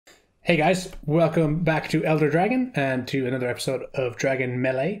Hey guys, welcome back to Elder Dragon and to another episode of Dragon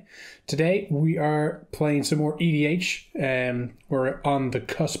Melee. Today we are playing some more EDH. We're on the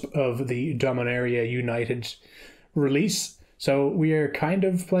cusp of the Dominaria United release, so we are kind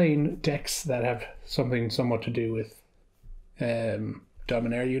of playing decks that have something somewhat to do with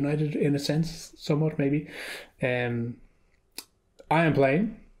Dominaria United in a sense, somewhat maybe. I am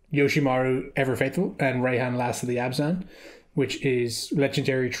playing Yoshimaru Ever Faithful and Reyhan Last of the Abzan, which is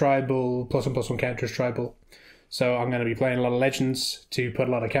legendary tribal, +1/+1 counters tribal. So I'm going to be playing a lot of legends to put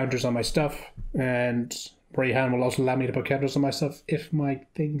a lot of counters on my stuff, and Reyhan will also allow me to put counters on my stuff if my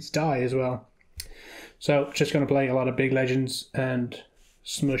things die as well. So just going to play a lot of big legends and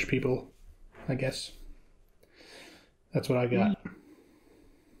smush people, I guess. That's what I got.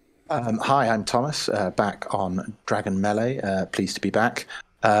 Hi, I'm Thomas, back on Dragon Melee. Pleased to be back.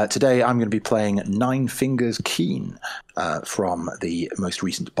 Today I'm going to be playing Nine Fingers Keene from the most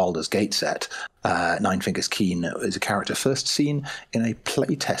recent Baldur's Gate set. Nine Fingers Keene is a character first seen in a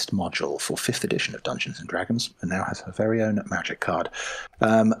playtest module for 5th edition of Dungeons & Dragons, and now has her very own magic card.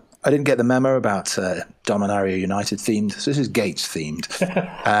 I didn't get the memo about Dominaria United themed, so this is Gates themed.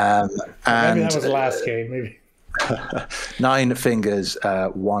 Maybe that was the last game, maybe. Nine Fingers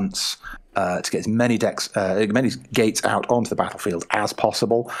wants to get as many gates out onto the battlefield as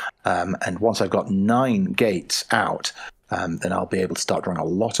possible, and once I've got 9 gates out, then I'll be able to start drawing a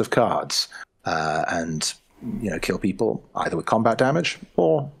lot of cards and kill people either with combat damage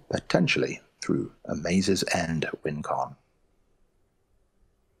or potentially through a Maze's End win con.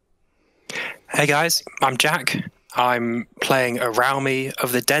 Hey guys, I'm Jack. I'm playing Araumi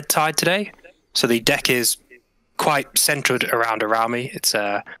of the Dead Tide today. So the deck is quite centered around Araumi. Its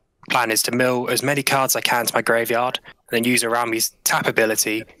plan is to mill as many cards as I can to my graveyard, and then use Araumi's tap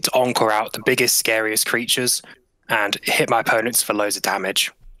ability to encore out the biggest, scariest creatures and hit my opponents for loads of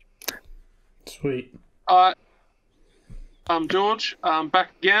damage. Sweet. I'm George. I'm back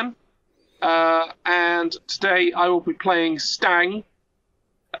again. And today I will be playing Stangg,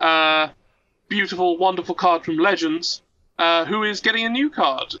 beautiful, wonderful card from Legends, who is getting a new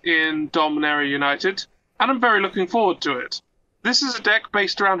card in Dominaria United, and I'm very looking forward to it. This is a deck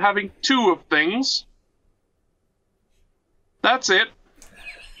based around having 2 of things. That's it.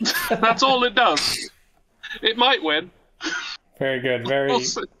 That's all it does. It might win. Very good.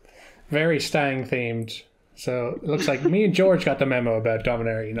 Very Stangg themed. So it looks like me and George got the memo about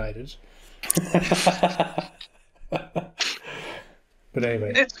Dominaria United. But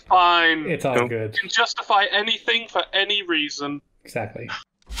anyway. It's fine. It's all good. You can justify anything for any reason. Exactly.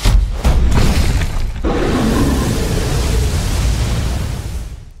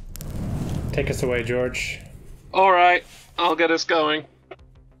 Take us away, George. Alright, I'll get us going.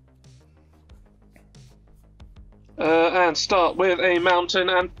 And start with a mountain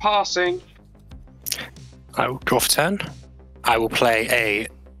and passing. I will draw for turn. I will play a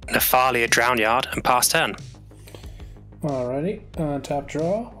Nephalia Drownyard and pass turn. Alrighty, untap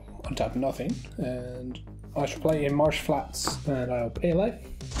draw, untap nothing, and I shall play in Marsh Flats, and I'll pay life,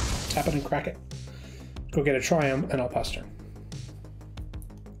 tap it and crack it. Go get a Triumph, and I'll pass turn.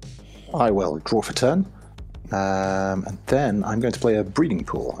 I will draw for turn, and then I'm going to play a Breeding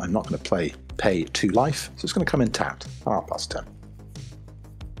Pool. I'm not going to pay 2 life, so it's going to come in tapped. I'll pass turn.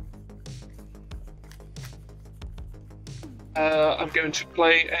 I'm going to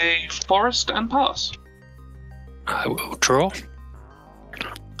play a Forest and pass. I will draw.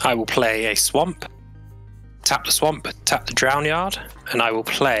 I will play a Swamp. Tap the Swamp, tap the Drownyard, and I will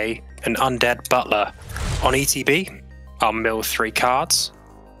play an Undead Butler. On ETB, I'll mill 3 cards.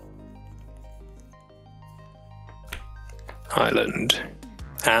 Island.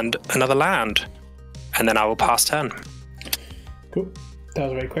 And another land. And then I will pass turn. Cool. That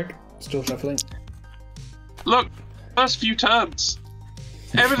was very quick. Still shuffling. Look, first few turns.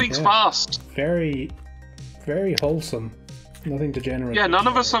 Everything's fast. Very, very wholesome. Nothing degenerate. Yeah, none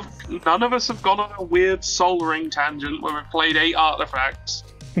of us have gone on a weird Soul Ring tangent where we've played 8 artifacts.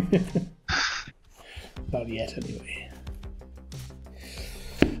 Not yet, anyway.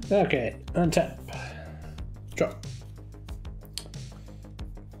 Okay, untap. Draw.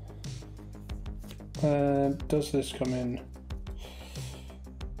 Does this come in?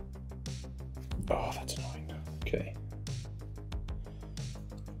 Oh, that's annoying. Okay.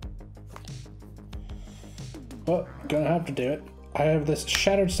 Well, gonna have to do it. I have this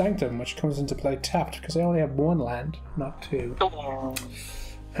Shattered Sanctum, which comes into play tapped, because I only have 1 land, not 2.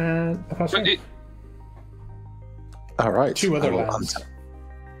 And I pass turn. Alright. 2 other lands.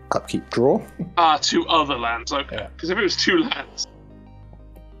 Upkeep, draw. 2 other lands, okay. Because if it was 2 lands...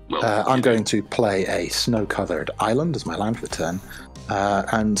 Well, I'm going to play a Snow-Covered Island as my land for the turn.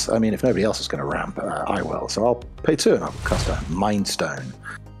 And I mean, if nobody else is going to ramp, I will. So I'll pay 2 and I'll cast a Mind Stone.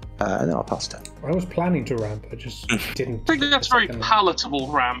 And then I'll pass turn. I was planning to ramp, I just didn't. I think that's very palatable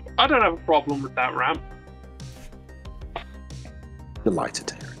ramp. I don't have a problem with that ramp. Delighted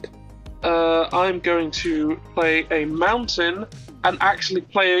to hear it. I'm going to play a mountain and actually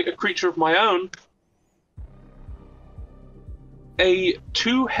play a creature of my own. A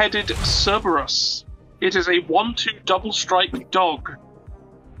 2-headed Cerberus. It is a 1/2 double strike dog.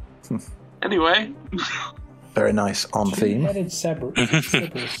 Anyway. Very nice on theme. Two-headed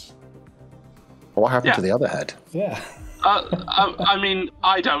Cerberus. What happened to the other head? Yeah. I mean,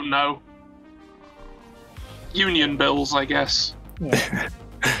 I don't know. Union bills, I guess. Yeah.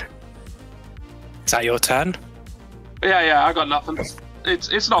 Is that your turn? Yeah, I got nothing.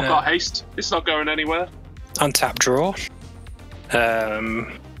 It's not got haste. It's not going anywhere. Untap draw.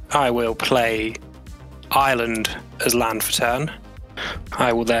 I will play Island as land for turn.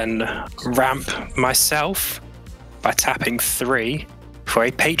 I will then ramp myself by tapping 3 for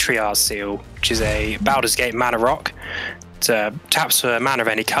a Patriarch Seal, which is a Baldur's Gate mana rock. It taps for mana of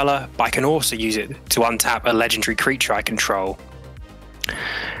any colour, but I can also use it to untap a legendary creature I control.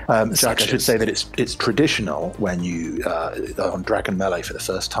 Jack, I should say that it's traditional when you on Dragon Melee for the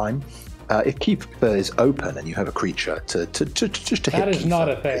first time. If Kiefer is open and you have a creature to just to hit That is Kiefer. not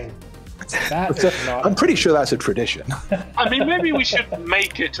a thing. That is not. I'm pretty sure that's a tradition. I mean, maybe we should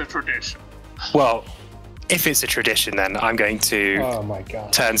make it a tradition. Well, if it's a tradition, then I'm going to Oh my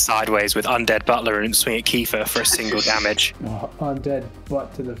god. turn sideways with Undead Butler and swing at Kiefer for a single damage. Oh, undead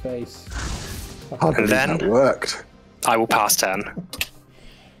butt to the face. I believe then- that worked. I will pass turn.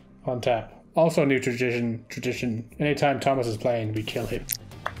 On tap. Also, new tradition. Anytime Thomas is playing, we kill him.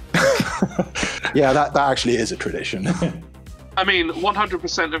 Yeah, that actually is a tradition. I mean,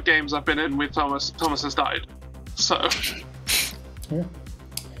 100% of games I've been in with Thomas has died. So, Yeah.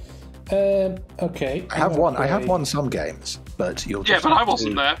 Okay. I have won some games, but you'll yeah, just but I have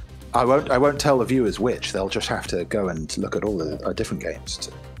wasn't to- there. I won't tell the viewers which. They'll just have to go and look at all the different games.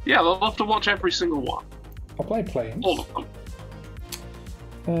 Yeah, they'll have to watch every single one. I'll play planes. All of them.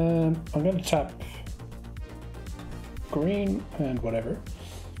 I'm going to tap green and whatever.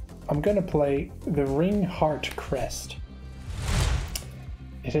 I'm going to play the Ring Heart Crest.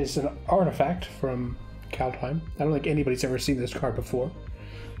 It is an artifact from Kaldheim. I don't think anybody's ever seen this card before.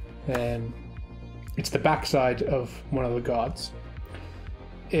 It's the backside of one of the gods.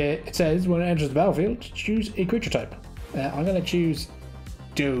 It says when it enters the battlefield, choose a creature type. I'm going to choose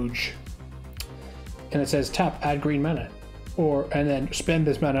Doge. And it says tap, add green mana. And then spend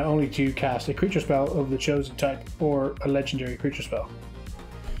this mana only to cast a creature spell of the chosen type or a legendary creature spell.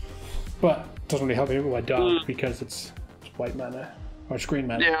 But it doesn't really help me with my dog because it's white mana. Or it's green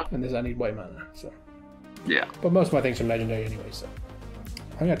mana. Yeah. And I need white mana. So. Yeah. But most of my things are legendary anyway, so.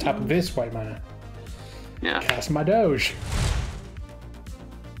 I'm going to tap this white mana. Yeah. Cast my Doge.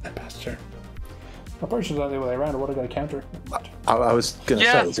 And pass turn. I'm pretty sure that's the other way around. Or what I got to counter? I was going to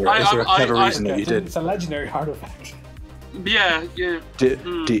Yeah, say, is there a clever reason that you did? It's a legendary artifact. Yeah.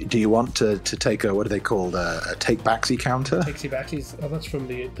 Do you want to take a, what are they called, a take backsy counter? Takesy backsies. Oh, that's from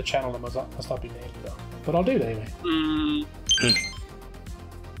the channel that must not be named though. But I'll do it anyway.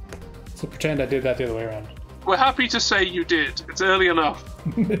 So pretend I did that the other way around. We're happy to say you did. It's early enough.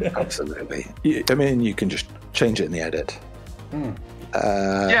 Absolutely. I mean, you can just change it in the edit.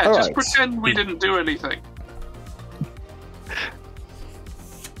 Yeah, all just right. pretend we didn't do anything.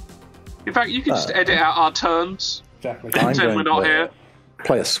 In fact, you can just edit out our turns. Exactly. I'm Pretend we're going not to here.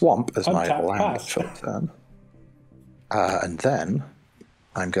 play a swamp as my Untap, land pass. for the turn. And then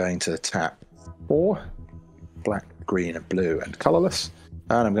I'm going to tap 4, black, green, and blue, and colorless.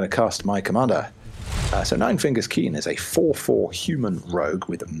 And I'm going to cast my commander. So Nine Fingers Keene is a 4/4 human rogue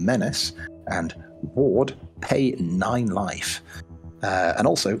with menace and ward, pay 9 life. And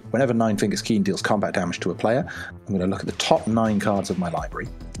also, whenever Nine Fingers Keene deals combat damage to a player, I'm going to look at the top 9 cards of my library.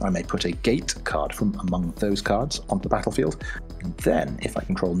 I may put a gate card from among those cards onto the battlefield. And then, if I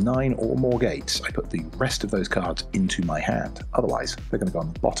control 9 or more gates, I put the rest of those cards into my hand. Otherwise, they're going to go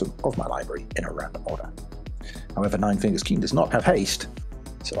on the bottom of my library in a random order. However, Nine Fingers Keene does not have haste,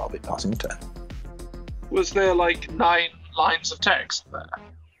 so I'll be passing a turn. Was there like 9 lines of text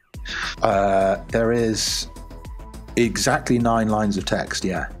there? There is exactly 9 lines of text,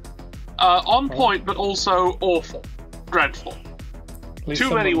 yeah. On point, but also awful. Dreadful. At least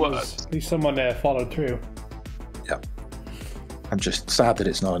Too many someone words. At least someone followed through. Yep. I'm just sad that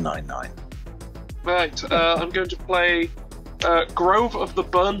it's not a 9/9. Right, I'm going to play Grove of the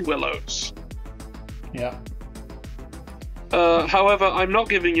Burn Willows. Yeah. However, I'm not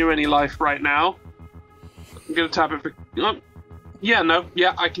giving you any life right now. I'm going to tap it for... Yeah, no,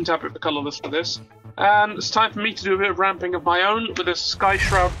 yeah, I can tap it for colourless for this. And it's time for me to do a bit of ramping of my own with a Sky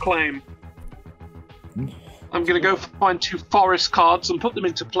Shroud claim. I'm going to go find 2 forest cards and put them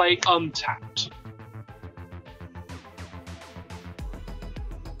into play untapped.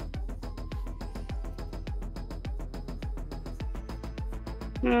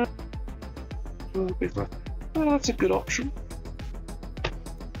 That's a good option.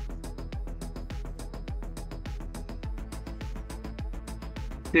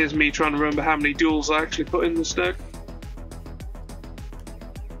 Here's me trying to remember how many duels I actually put in this deck.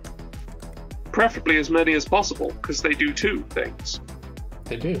 Preferably as many as possible, because they do 2 things.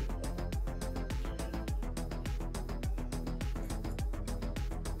 They do.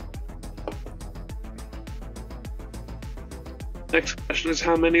 Next question is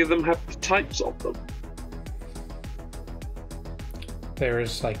how many of them have the types of them? There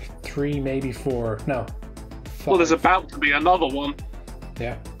is like 3, maybe 4. No. 5. Well, there's about to be another one.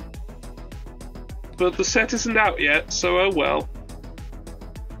 Yeah. But the set isn't out yet, so oh well.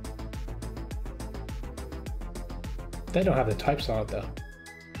 They don't have the types on it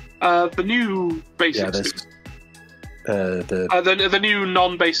though. The new basics. Yeah, the new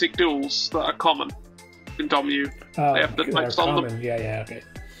non-basic duels that are common in Domu. They have the types on them. Yeah, okay.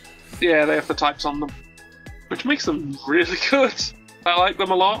 Yeah, they have the types on them, which makes them really good. I like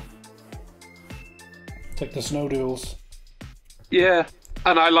them a lot. It's like the snow duels. Yeah,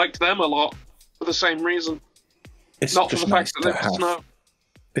 and I liked them a lot for the same reason. It's not for just the fact nice that to they're have. snow.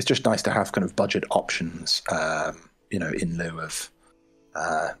 It's just nice to have kind of budget options, in lieu of,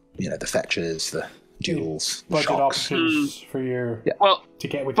 the fetches, the duels, Budget shocks. options for your Well, to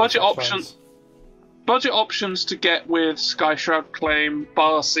get with budget your options. Budget options to get with Sky Shroud Claim,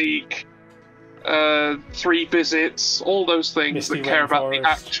 Barseek, 3 visits, all those things Misty that care about the Rainforest.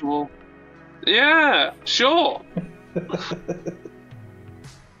 actual. Yeah, sure.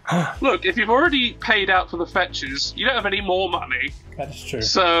 Look, if you've already paid out for the fetches, you don't have any more money. That is true.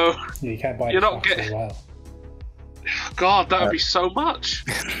 So, You can't buy you're the not shocks get- as well. God, that would be so much.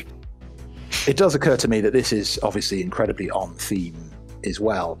 It does occur to me that this is obviously incredibly on theme as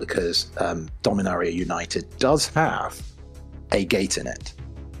well, because Dominaria United does have a gate in it.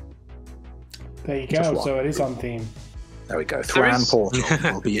 There you Just go. one. So it is on theme. There we go. There Thran is- Portal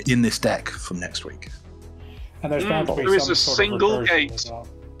will be in this deck from next week. And there's bound to be there is some a sort single of recursion gate. as well.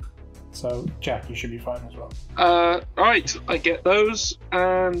 So Jack, you should be fine as well. Right, I get those,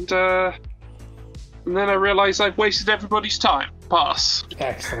 and then I realise I've wasted everybody's time. Pass.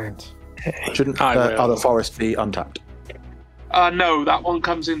 Excellent. Shouldn't I will. other forest be untapped? No, that one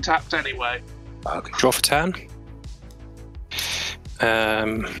comes in tapped anyway. Okay. Draw for turn.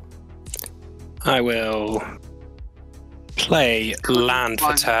 I will play land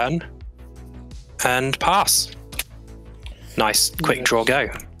for turn and pass. Nice, quick draw go.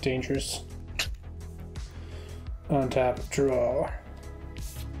 Dangerous. Untap, draw.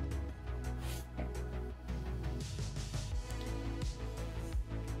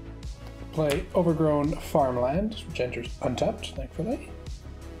 Play Overgrown Farmland, which enters untapped, thankfully.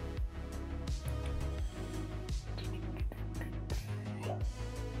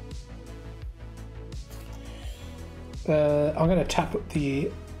 I'm going to tap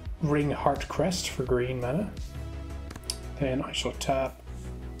the Ring Heart Crest for green mana. Then I shall tap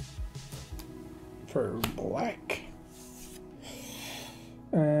for black.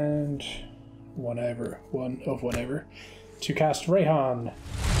 And one of whatever. To cast Reyhan,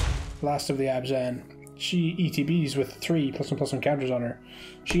 Last of the Abzan. She ETBs with 3 +1/+1 counters on her.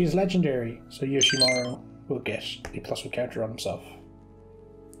 She is legendary, so Yoshimaru will get a +1 counter on himself.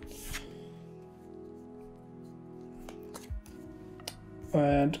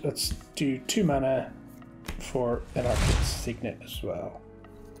 And let's do 2 mana for an Arctic Signet as well.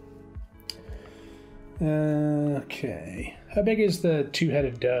 Okay. How big is the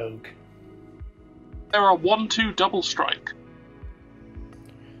 2-headed dog? There are 1/2 double strike.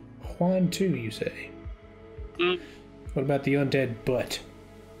 1/2, you say? Mm. What about the undead butt?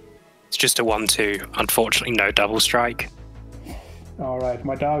 It's just a 1/2. Unfortunately, no double strike. Alright,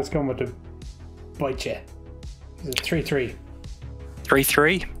 my dog's coming to bite you. Is it 3/3?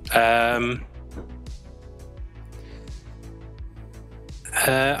 3/3.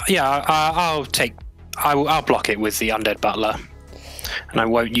 Yeah, I'll block it with the undead butler, and I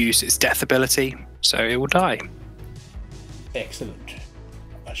won't use its death ability, so it will die. Excellent.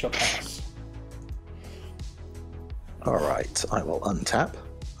 I shall pass. All right, I will untap,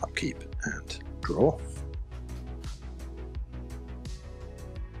 upkeep, and draw.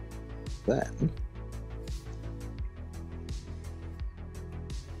 Then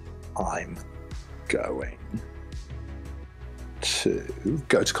I'm going to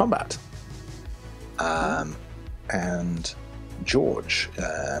go to combat. And George,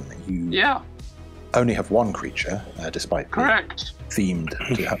 you only have one creature, despite being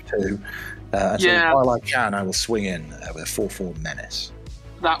themed to have two. So while I can, I will swing in with a 4/4 menace.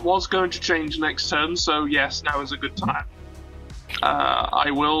 That was going to change next turn, so yes, now is a good time.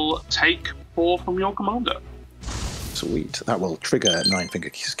 I will take 4 from your commander. Sweet. That will trigger 9-Finger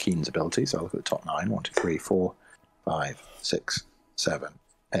Keene's ability, so I'll look at the top 9. 1, 2, 3, 4, 5, 6, 7,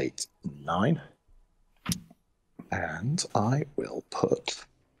 8, 9. And I will put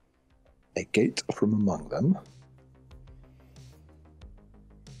a gate from among them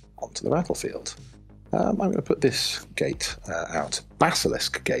onto the battlefield. I'm going to put this gate out.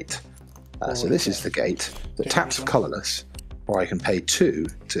 Basilisk Gate. So this is the gate that taps for colourless, or I can pay 2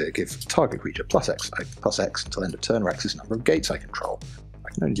 to give target creature +X until end of turn, where X is the number of gates I control. I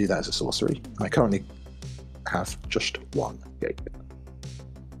can only do that as a sorcery. I currently have just 1 gate.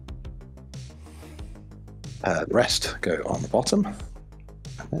 The rest go on the bottom,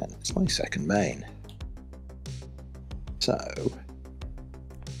 and then it's my second main. So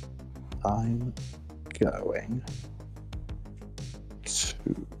I'm going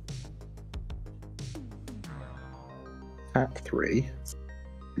to tap 3,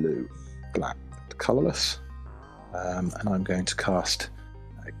 blue, black, and colourless, and I'm going to cast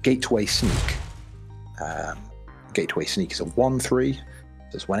Gateway Sneak. Gateway Sneak is a 1/3.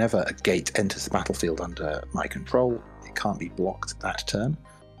 Says whenever a gate enters the battlefield under my control, it can't be blocked that turn,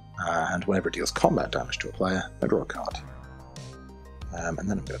 and whenever it deals combat damage to a player, I draw a card. And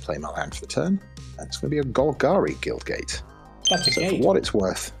then I'm going to play my land for the turn, and it's going to be a Golgari Guildgate. That's a gate. For what it's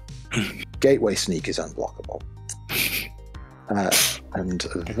worth, Gateway Sneak is unblockable. And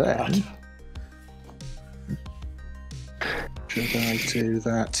then... Should I do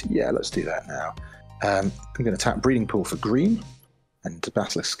that? Yeah, let's do that now. I'm going to tap Breeding Pool for green, and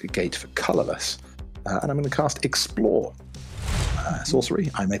Basilisk Gate for colourless. And I'm going to cast Explore. Sorcery.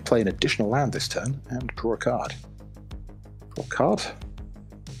 I may play an additional land this turn and draw a card. Draw a card.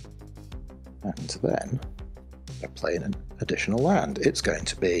 And then I play an additional land. It's going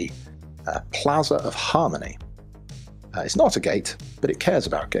to be Plaza of Harmony. It's not a gate, but it cares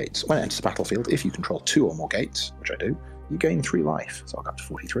about gates. When it enters the battlefield, if you control 2 or more gates, which I do, you gain 3 life. So I'll go up to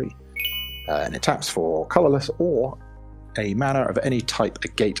 43. And it taps for colourless or a mana of any type a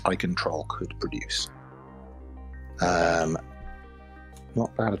gate I control could produce.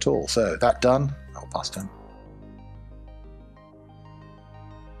 Not bad at all. So that done, I'll pass turn.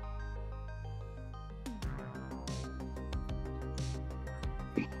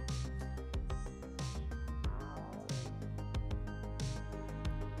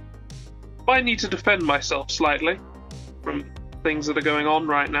 I need to defend myself slightly from things that are going on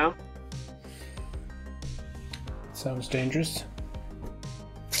right now. Sounds dangerous.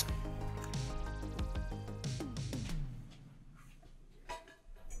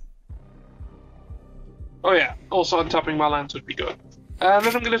 Oh yeah, also untapping my lands would be good. And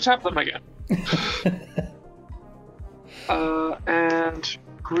then I'm going to tap them again. And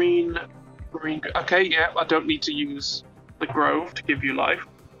green. Okay, yeah, I don't need to use the Grove to give you life.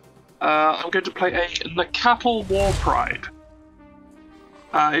 I'm going to play a Nakatl Warpride.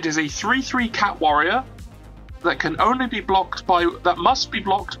 It is a 3/3 cat warrior that can only be blocked by, that must be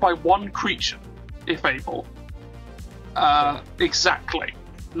blocked by 1 creature, if able. Exactly,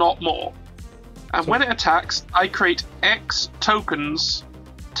 not more. And when it attacks, I create X tokens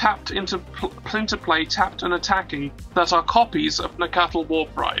tapped into play, tapped and attacking, that are copies of Nakatl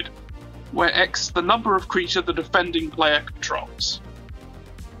Warpride, where X is the number of creature the defending player controls.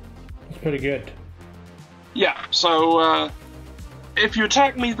 That's pretty good. Yeah, so if you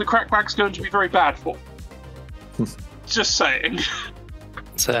attack me, the crackback's going to be very bad for me. Just saying.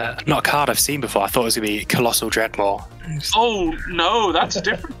 It's not a card I've seen before. I thought it was going to be Colossal Dreadmaw. Oh, no, that's a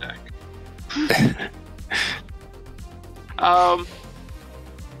different deck.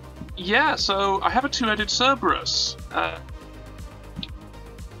 Yeah, so I have a 2-headed Cerberus.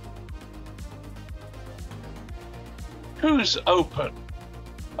 Who's open?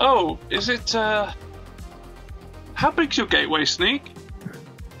 Oh, is it, how big's your Gateway Sneak?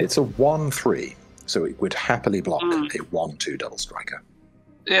 It's a 1/3, so it would happily block a 1/2 double striker.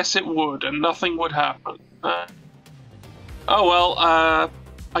 Yes, it would, and nothing would happen. Oh well,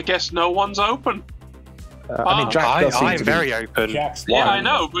 I guess no one's open. I mean, Jack does seem I'm to very be... open. Jack's Yeah, I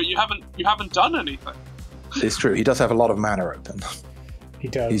know, but you haven't done anything. It's true, he does have a lot of mana open. He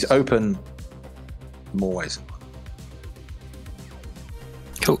does. He's open more ways than one.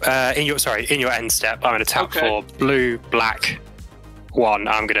 Cool. In your end step, I'm going to tap for blue, black, one,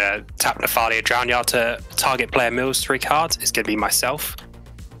 I'm going to tap Nephalia Drownyard to target player mills 3 cards. It's going to be myself.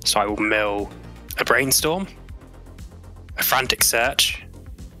 So I will mill a Brainstorm, a Frantic Search,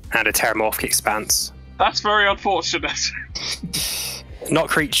 and a Terramorphic Expanse. That's very unfortunate. Not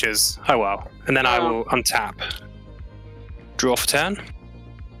creatures. Oh well. And then I will untap. Draw for turn.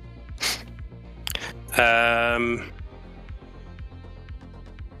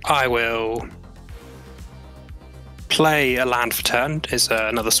 I will play a land for turn. Is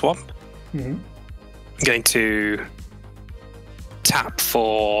another swamp. Mm-hmm. I'm going to tap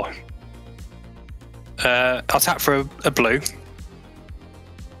for. I'll tap for a blue.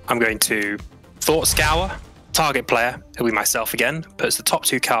 I'm going to Thought Scour. Target player, it'll be myself again, puts the top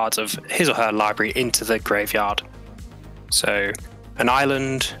 2 cards of his or her library into the graveyard. So, an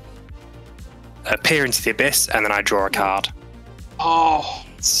island, a Peer into the Abyss, and then I draw a card. Oh.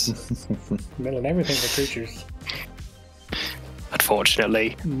 Milling everything for creatures.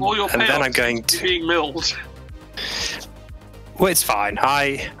 Unfortunately. All your And then I'm going to being milled. Well, it's fine.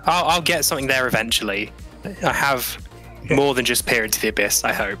 I'll get something there eventually. I have more than just Peer into the Abyss,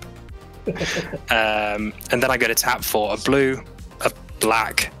 I hope. And then I'm going to tap for a blue, a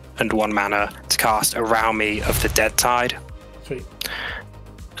black, and 1 mana to cast Araumi of the Dead Tide. Sweet.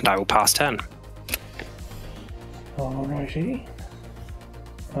 And I will pass turn. Alrighty.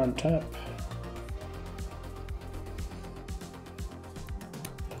 Untap.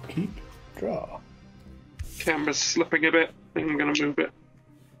 Keep. Draw. Camera's slipping a bit. I think I'm going to move it.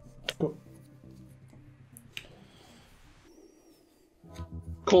 Go.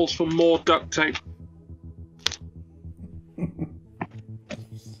 Calls for more duct tape.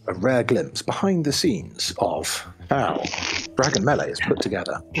 A rare glimpse behind the scenes of how Dragon Melee is put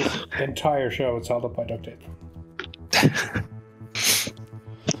together. The entire show is held up by duct tape.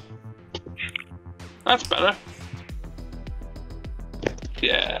 That's better.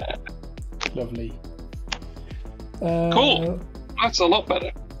 Yeah. Lovely. Cool. That's a lot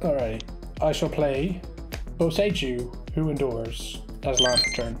better. Alright. I shall play Boseiju, Who Endures, as land for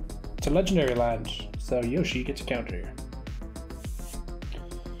turn. It's a legendary land, so Yoshi gets a counter.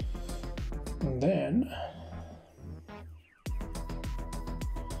 And then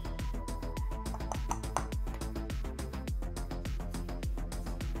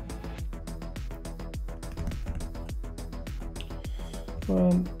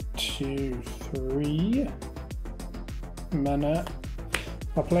one, two, three mana.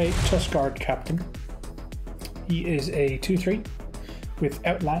 I'll play Tuskguard Captain. He is a 2/3 with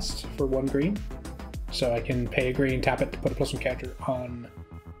Outlast for 1 green. So I can pay a green, tap it to put a +1 counter on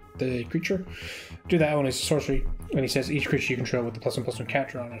the creature. Do that when it's a sorcery. And he says each creature you control with the +1/+1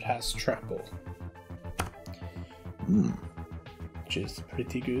 counter on it has trample. Which is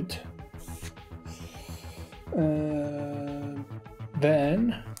pretty good.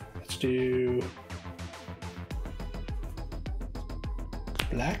 Then let's do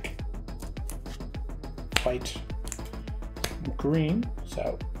black, white, and green.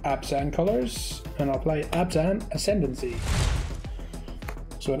 So Abzan colors, and I'll play Abzan Ascendancy.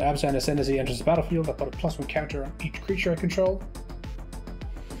 So when Abzan Ascendancy enters the battlefield, I put a +1 counter on each creature I control.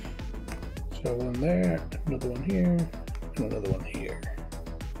 So one there, another one here, and another one here.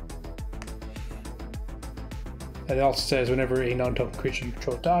 And it also says whenever a non-token creature you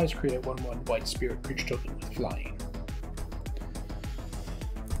control dies, create a 1/1 white spirit creature token with flying.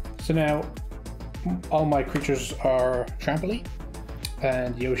 So now all my creatures are trampoline,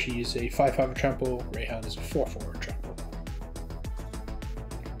 and Yoshi is a 5/5 trample, Reyhan is a 4/4 trample.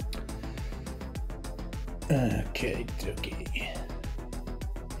 Okay.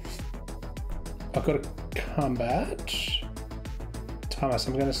 I'll go to combat. Thomas,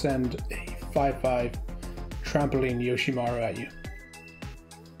 I'm going to send a 5/5 trampoline Yoshimaru at you.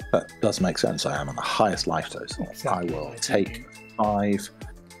 That does make sense. I am on the highest life total. Exactly. I will take 5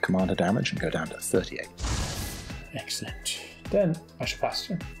 commander damage and go down to 38. Excellent. Then I shall pass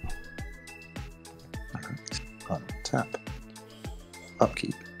turn. Alright. Untap,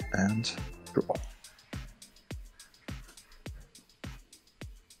 upkeep, and draw.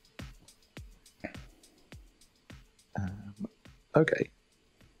 Okay.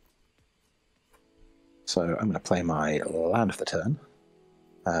 So I'm going to play my land of the turn,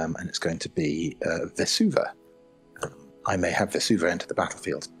 and it's going to be Vesuva. I may have Vesuva enter the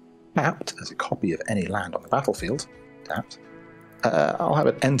battlefield tapped as a copy of any land on the battlefield. Tapped. I'll have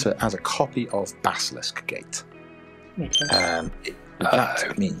it enter as a copy of Basilisk Gate. Makes sense.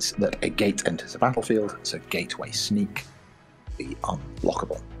 That means that a gate enters the battlefield, so Gateway Sneak be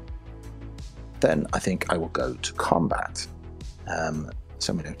unblockable. Then I think I will go to combat.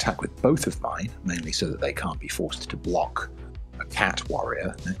 So I'm going to attack with both of mine, mainly so that they can't be forced to block a cat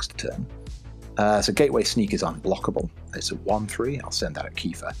warrior next turn. So Gateway Sneak is unblockable. It's a 1/3. I'll send that at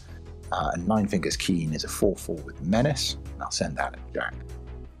Kiefer. And Nine Fingers Keene is a 4/4 with Menace. And I'll send that at Jack.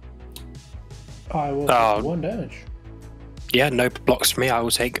 I will take 1 damage. Yeah, no blocks for me. I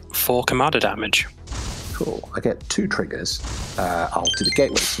will take 4 commander damage. Cool. I get 2 triggers. I'll do the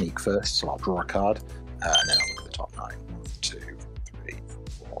Gateway Sneak first, so I'll draw a card, and then I'll look at the top 9. 1, 2, 3,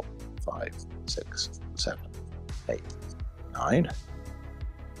 4, 5, 6, 7, 8, 9.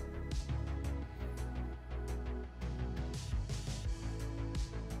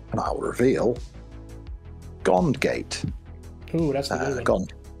 And I'll reveal Gond Gate. Ooh, that's the good one.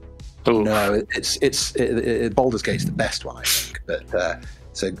 Gond. Ooh. No, Baldur's Gate's the best one, I think. But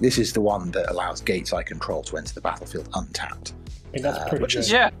so this is the one that allows gates I control to enter the battlefield untapped. I think that's pretty good.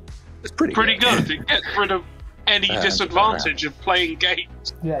 Yeah, it's pretty good. It gets rid of any disadvantage of playing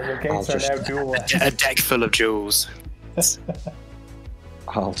gates. Yeah, your gates are now dual. A deck full of jewels.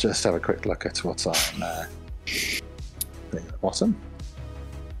 I'll just have a quick look at what's on at the bottom.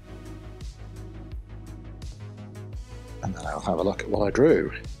 And then I'll have a look at what I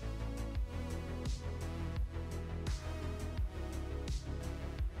drew.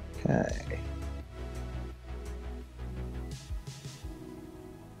 Okay.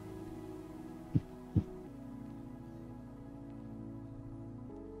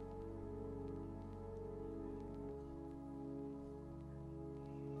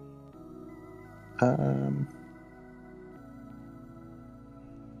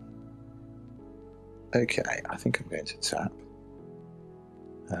 Okay, I think I'm going to tap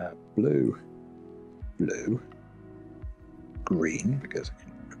blue, green, because I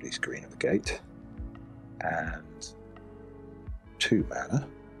can produce green at the gate, and 2 mana,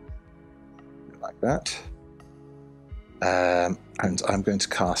 like that. And I'm going to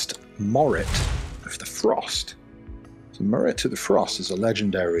cast Morit of the Frost. So Morit of the Frost is a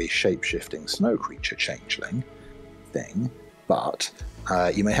legendary shape-shifting snow creature changeling thing, but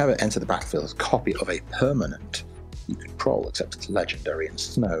you may have it enter the battlefield as a copy of a permanent you control, except it's legendary and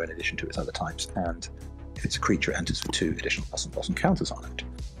snow in addition to its other types, and if it's a creature, it enters with 2 additional +++ encounters on it.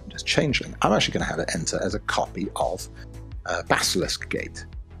 And as changeling, I'm actually going to have it enter as a copy of Basilisk Gate.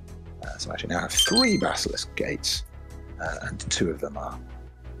 So I actually now have 3 Basilisk Gates, and 2 of them are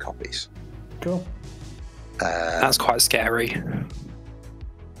copies. Cool. That's quite scary.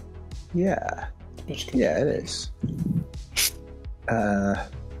 Yeah. Yeah, it is.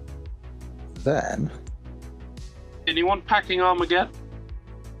 Then... Anyone packing Armageddon?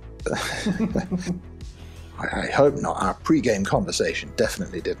 I hope not. Our pre-game conversation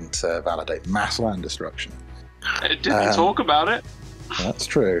definitely didn't validate mass land destruction. It didn't talk about it. That's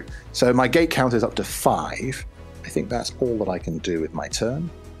true. So my gate count is up to 5. I think that's all that I can do with my turn.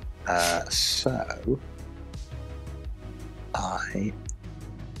 So I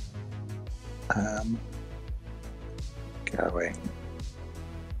am going.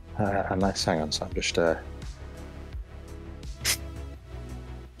 Unless, hang on, so I'm just a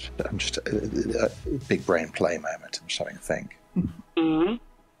big brain play moment. I'm just having a think. Mm-hmm.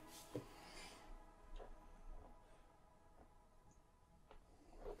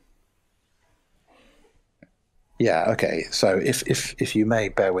 Yeah, okay. So if you may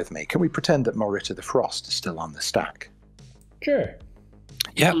bear with me, can we pretend that Morita the Frost is still on the stack? Sure.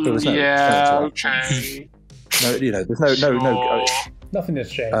 Yep. Okay. No, there's no. Nothing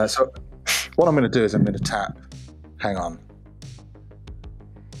has changed. So what I'm going to do is I'm going to tap. Hang on.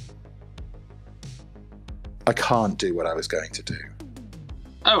 I can't do what I was going to do.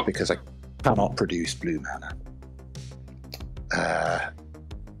 Oh. Because I cannot produce blue mana.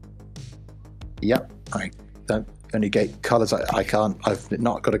 Yep. I don't. Only gate colors I can't. I've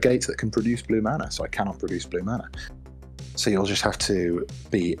not got a gate that can produce blue mana, so I cannot produce blue mana. So you'll just have to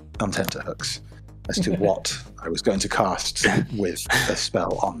be on tenterhooks as to what I was going to cast with a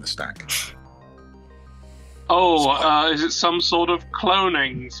spell on the stack. Oh, is it some sort of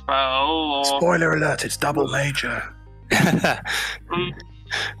cloning spell? Or... Spoiler alert, it's double major.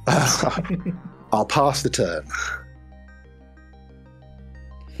 I'll pass the turn.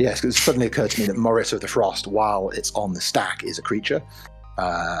 Yes, because it suddenly occurred to me that Morris of the Frost, while it's on the stack, is a creature,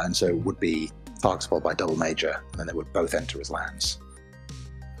 and so would be targetable by double major, and then they would both enter as lands,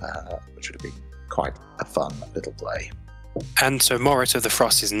 which would have been quite a fun little play. And so Morris of the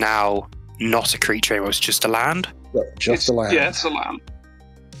Frost is now not a creature, it was just a land? Just a land. Yeah, it's a land.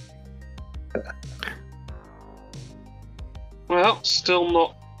 Well, still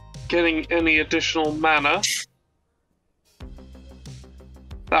not getting any additional mana.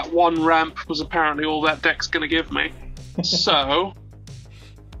 That 1 ramp was apparently all that deck's going to give me. So...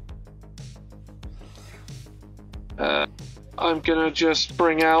 I'm gonna just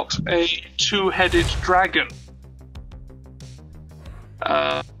bring out a two-headed dragon.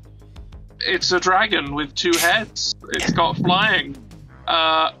 It's a dragon with two heads. It's got flying.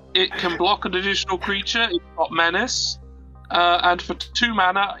 It can block an additional creature. It's got menace. And for 2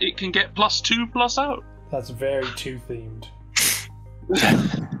 mana, it can get +2/+0. That's very two-themed.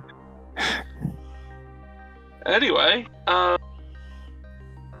 Anyway,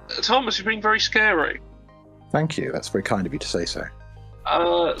 Thomas, you're being very scary. Thank you. That's very kind of you to say so.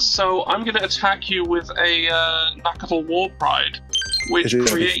 So I'm going to attack you with a Nakatal War Pride, which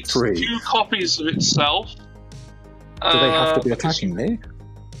creates 2 copies of itself. Do they have to be attacking me?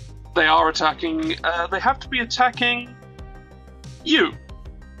 They are attacking. They have to be attacking you.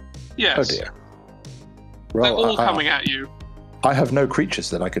 Yes. Oh dear. They're all coming at you. I have no creatures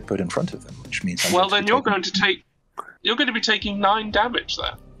that I could put in front of them, which means You're going to be taking 9 damage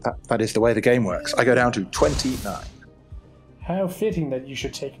there. That is the way the game works. I go down to 29. How fitting that you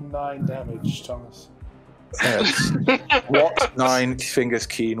should take 9 damage, Thomas. What 9 fingers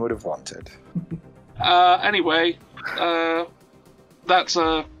Keene would have wanted. Anyway, that's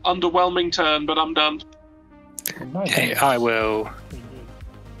a underwhelming turn, but I'm done. Okay, I will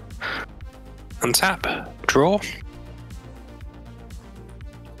untap, draw.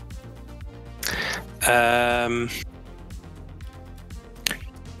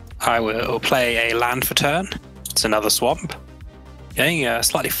 I will play a land for turn. It's another swamp. Getting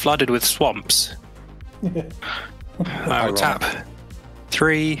slightly flooded with swamps. I will tap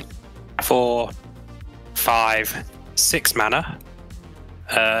 3, 4, 5, 6 mana.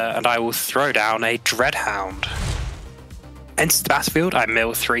 And I will throw down a Dreadhound. Enter the battlefield, I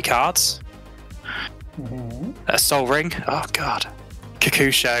mill 3 cards. A Soul Ring. Oh god.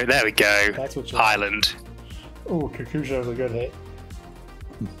 Kakusho, there we go. That's what Island. Oh, Kakusho is a good hit.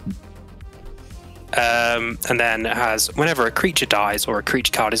 And then it has, whenever a creature dies or a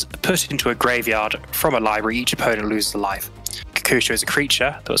creature card is put into a graveyard from a library, each opponent loses a life. Kakusho is a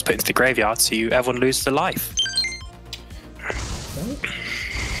creature that was put into the graveyard, so everyone loses a life.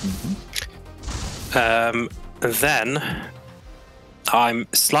 Then I'm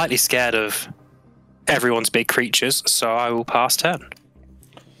slightly scared of everyone's big creatures, so I will pass turn.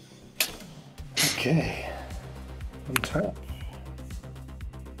 Okay. On top.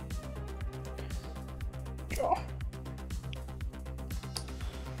 Oh.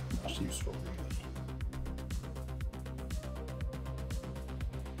 That's useful.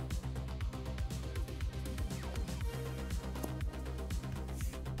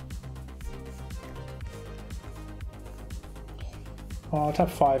 I'll tap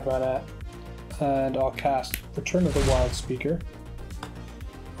 5 mana and I'll cast Return of the Wild Speaker.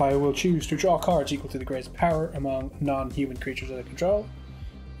 I will choose to draw cards equal to the greatest power among non-human creatures that I control.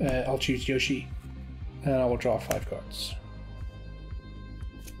 I'll choose Yoshi and I will draw 5 cards.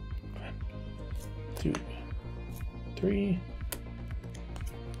 1, 2, 3,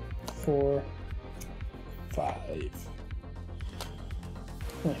 4, 5.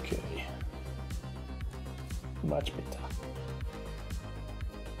 Okay. Much better.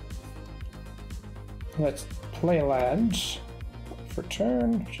 Let's play land for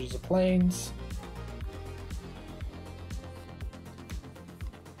turn, which is the plains.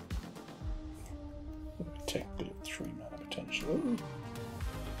 Take the 3 mana potential.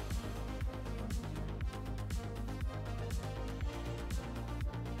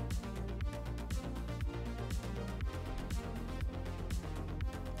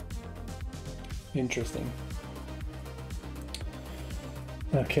 Interesting.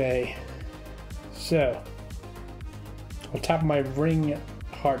 Okay. So, I'll tap my Ring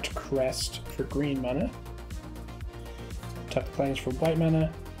Heart Crest for green mana, tap the Plains for white mana,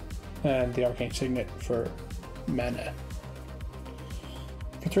 and the Arcane Signet for mana.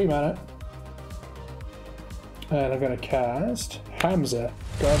 For 3 mana, and I'm going to cast Hamza,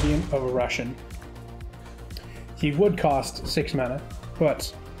 Guardian of Arashin. He would cost 6 mana,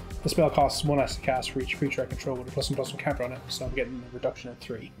 but the spell costs 1 less to cast for each creature I control with a +1/+1 counter on it, so I'm getting a reduction of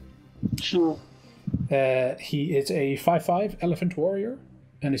 3. Sure. He is a 5/5 Elephant Warrior,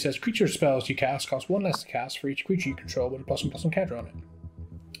 and he says creature spells you cast cost 1 less to cast for each creature you control with a +1/+1 counter on it.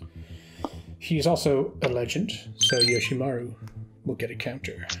 He is also a legend, so Yoshimaru will get a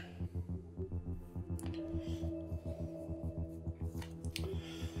counter.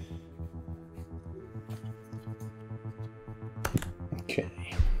 Okay.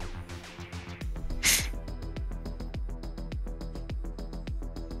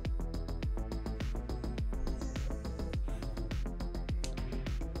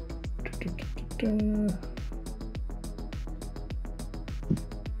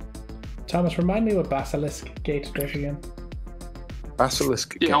 Thomas, remind me what Basilisk Gate does again.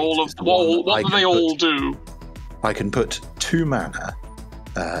 Basilisk Yeah, Gate all of is the one what I do can they put- all do? I can put 2 mana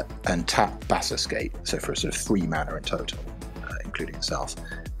and tap Basilisk Gate, so for sort of 3 mana in total, including itself.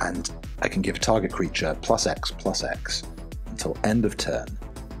 And I can give a target creature +X until end of turn,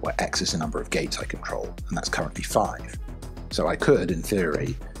 where X is the number of gates I control, and that's currently 5. So I could, in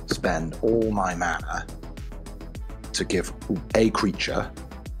theory, spend all my mana to give a creature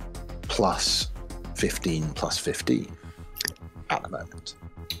 +15 at the moment.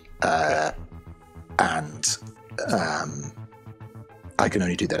 And I can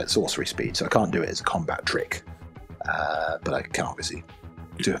only do that at sorcery speed, so I can't do it as a combat trick. But I can obviously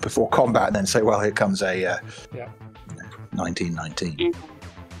do it before combat and then say, well, here comes a 1919.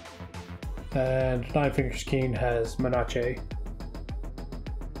 And Nine Fingers Keene has Manache,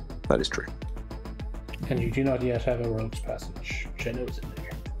 That is true. and you do not yet have a Rogue's Passage, which I know is in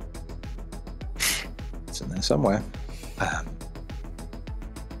there. It's in there somewhere.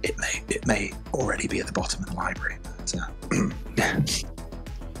 It may already be at the bottom of the library. But,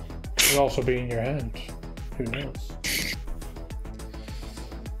 It'll also be in your hand. Who knows?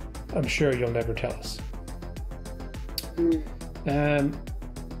 I'm sure you'll never tell us.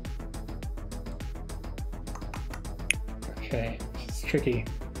 Okay, it's tricky.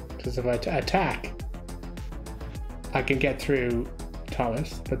 Because if I attack, I can get through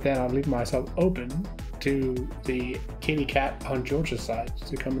Thomas, but then I'll leave myself open to the kitty cat on George's side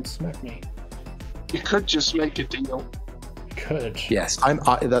to come and smack me. You could just make a deal. Could. yes,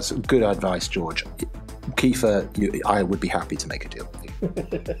 that's good advice, George. Kiefer, I would be happy to make a deal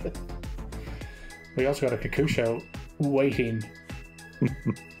with you. We also got a Kakusho waiting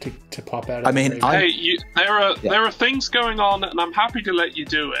to pop out. I mean, Hey, there are things going on, and I'm happy to let you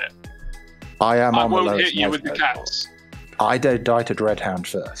do it. I am I on the won't lowest hit you with the life cats. level. I did die to Dreadhound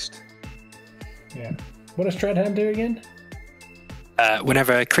first. Yeah. What does Dreadhand do again?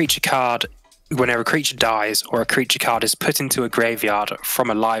 Whenever a creature dies or a creature card is put into a graveyard from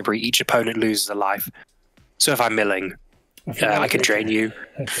a library, each opponent loses a life. So if I'm milling, I can drain you.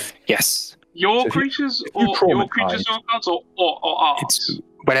 Okay. Yes. Your So if you- creatures, if you or your creatures, traumatize- or cards, or ours? It's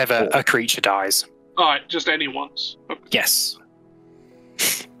whenever a creature dies. Alright, just anyone's. Okay. Yes.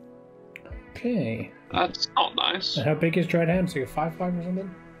 Okay. That's not nice. And how big is Dreadhand? So you're 5/5 or something?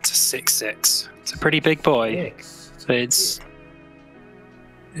 It's a 6/6. It's a pretty big boy. 6. So it's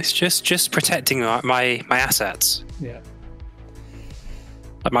just protecting my assets. Yeah.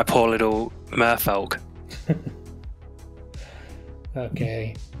 Like my poor little merfolk.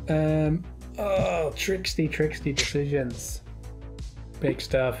 Okay. Oh, tricksy decisions. Big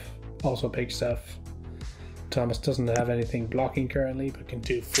stuff. Also big stuff. Thomas doesn't have anything blocking currently, but can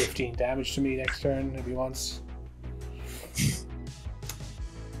do 15 damage to me next turn if he wants.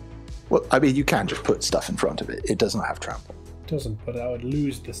 Well, I mean, you can just put stuff in front of it. It does not have trample. Doesn't, but I would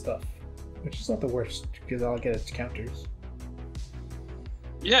lose the stuff, which is not the worst because I'll get its counters.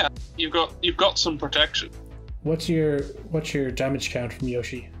 Yeah, you've got some protection. What's your damage count from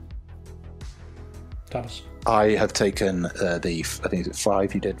Yoshi? Thomas. I have taken I think it's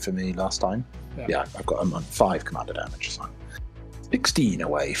 5 you did for me last time. Yeah, I've got him on 5 commander damage, so I'm 16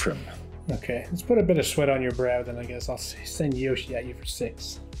 away from. Okay, let's put a bit of sweat on your brow then. I guess I'll send Yoshi at you for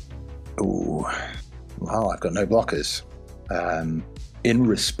 6. Ooh, well, I've got no blockers. In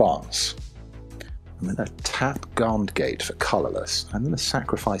response, I'm going to tap Garmed Gate for colorless. I'm going to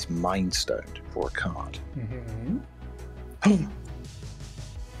sacrifice Mind Stone to draw a card. Mm-hmm.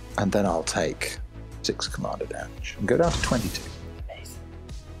 And then I'll take 6 commander damage and go down to 22. Amazing.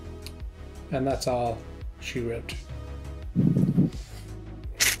 And that's all she wrote.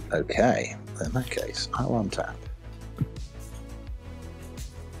 Okay, in that case, I'll untap.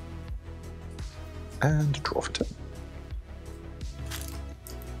 And draw for turn.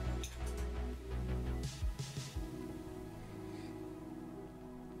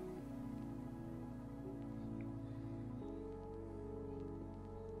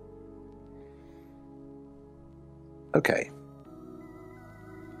 Okay.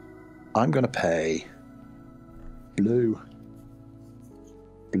 I'm going to pay blue,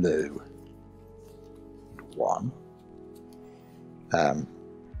 1. And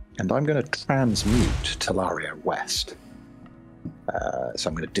I'm going to transmute Talaria West. So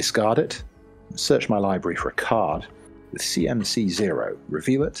I'm going to discard it, search my library for a card with CMC 0,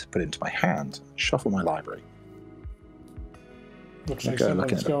 reveal it, put it into my hand, shuffle my library. Looks like Okay,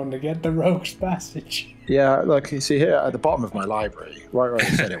 someone's going to get the Rogue's Passage. Yeah, look, you see here at the bottom of my library, right where I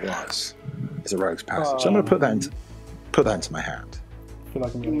said it was, is a Rogue's Passage. So I'm going to put that into my hand. I feel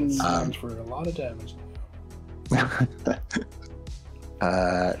like I'm going to get slammed for a lot of damage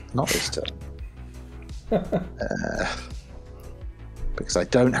Not this turn. because I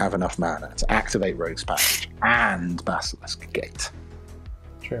don't have enough mana to activate Rogue's Passage and Basilisk Gate.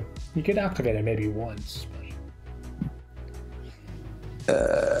 True. You could activate it maybe once.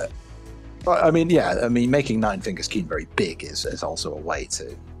 I mean, yeah. I mean, making Nine Fingers Keene very big is also a way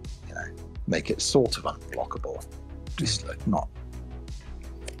to, make it sort of unblockable. Just like not.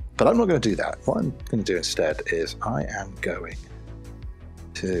 But I'm not going to do that. What I'm going to do instead is I am going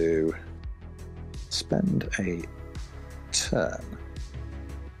to spend a turn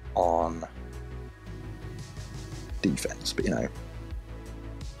on defense, but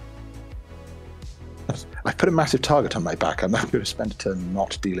I've put a massive target on my back. I'm not going to spend a turn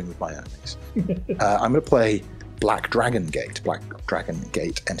not dealing with my enemies. I'm going to play Black Dragon Gate. Black Dragon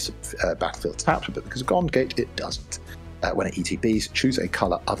Gate enters battlefield tapped, but because of Gone Gate, it doesn't. When it ETBs, choose a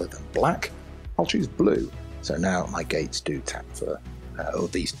color other than black. I'll choose blue. So now my gates do tap for, or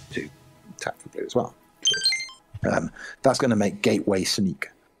these two tap for blue as well. That's going to make Gateway Sneak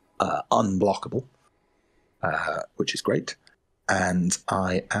unblockable, which is great. And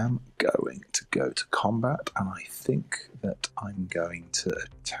I am going to go to combat, and I think that I'm going to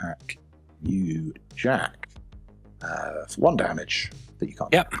attack you, Jack, for 1 damage that you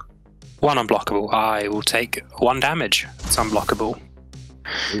can't. Yep. 1 unblockable. I will take 1 damage. It's unblockable.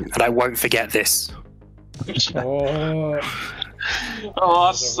 Ooh. And I won't forget this. Oh,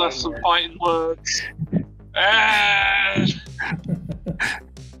 that's some fighting words.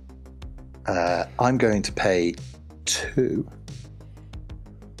 I'm going to pay 2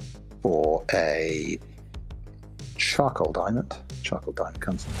 for a Charcoal Diamond. Charcoal Diamond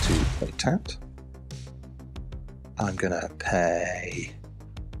comes into play tapped. I'm going to pay...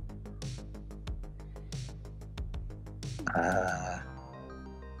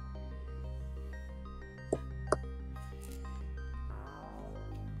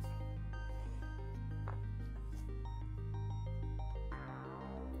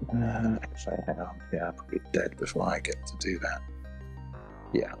 Sorry, hang on. Yeah, I'm probably dead before I get to do that.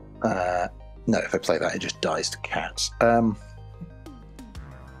 Yeah. No, if I play that, it just dies to cats. I'm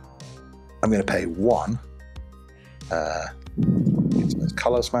going to pay 1. Use those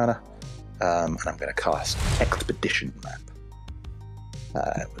colours mana. And I'm going to cast Expedition Map,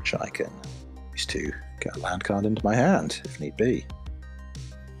 which I can use to get a land card into my hand, if need be.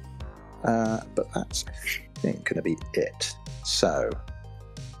 But that's, I think, going to be it. So,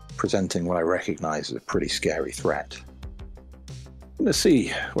 presenting what I recognise as a pretty scary threat. I'm going to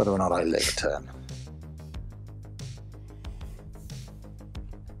see whether or not I live a turn.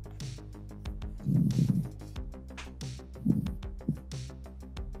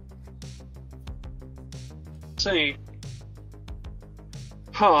 See.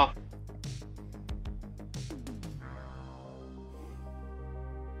 Huh.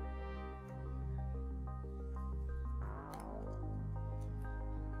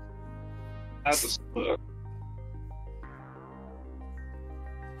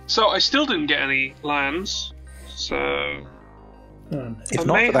 So I still didn't get any lands. So if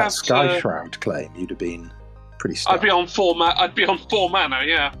not for that Sky Shroud claim, you'd have been pretty stuck. I'd be on 4 mana,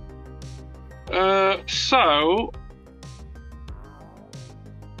 yeah. So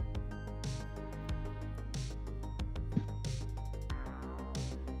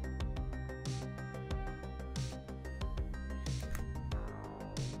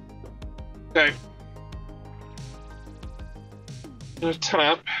okay. I'm gonna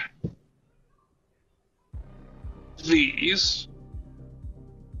tap these,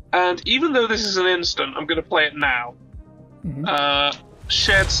 and even though this is an instant, I'm gonna play it now. Mm-hmm.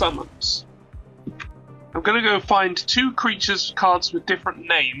 Shared summons. I'm gonna go find 2 creatures cards with different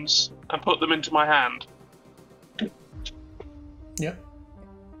names and put them into my hand. Yep.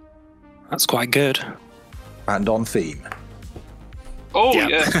 That's quite good. And on theme. Oh Yep.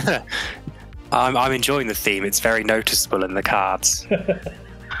 yeah. I'm enjoying the theme. It's very noticeable in the cards.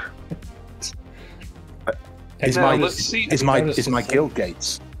 Is Now, my let's see. Guild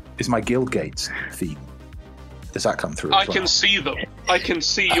Gates theme? Does that come through? I as well? can see them. I can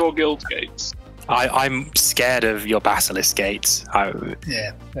see your guild gates. I'm scared of your Basilisk Gates.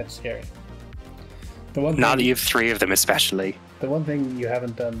 Yeah, that's scary. The one Now thing, that you have 3 of them, especially. the one thing you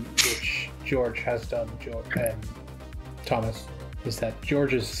haven't done, which George has done, Thomas, is that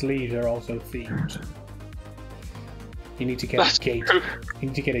George's sleeves are also themed. You need to get That's a gate. true. You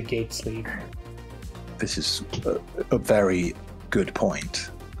need to get a gate sleeve. This is a very good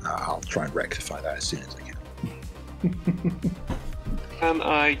point. I'll try and rectify that as soon as I can. Can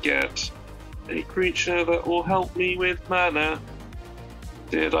I get a creature that will help me with mana?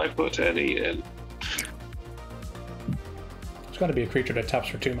 Did I put any in? It's got to be a creature that taps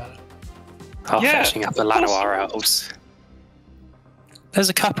for 2 mana. Oh, Yeah, fetching up the of course. Llanowar Elves. There's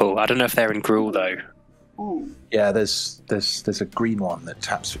a couple. I don't know if they're in Gruul though. Ooh. Yeah, there's a green one that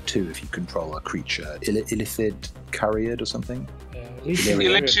taps for 2 if you control a creature. Illithid Cariad or something.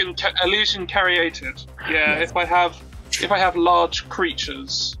 Elysian Cariated. Yeah, if I have large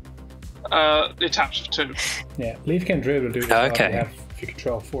creatures, it taps for 2. Yeah, Leafkin Druid will do it. Okay. If you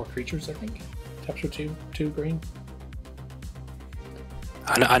control 4 creatures, I think. Taps for 2 green.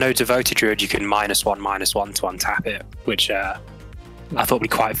 I know Devoted Druid, you can -1/-1 to untap it, which I thought would be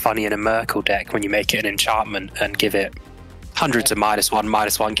quite funny in a Merkle deck when you make it an enchantment and give it hundreds of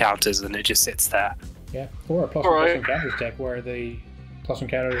 -1/-1 counters and it just sits there. Yeah, or a +1/+1 counters deck where the +1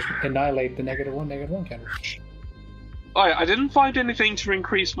 counters annihilate the -1/-1 counters. I didn't find anything to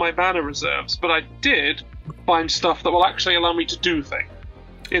increase my mana reserves, but I did find stuff that will actually allow me to do things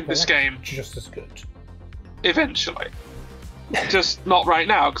in this game. Just as good. Eventually. Just not right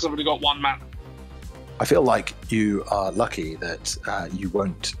now, because I've only got 1 mana. I feel like you are lucky that you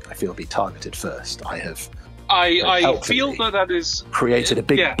won't, be targeted first. I feel that is... created a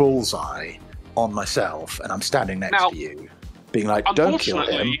big bullseye on myself, and I'm standing next to you, being like, don't kill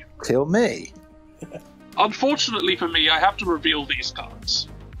him, kill me. Unfortunately for me, I have to reveal these cards.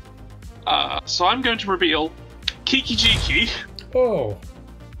 So I'm going to reveal Kiki Jiki. Oh.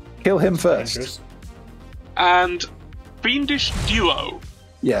 Kill him first. And Fiendish Duo.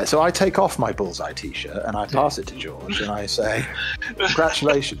 Yeah, so I take off my bullseye t-shirt and I pass it to George and I say,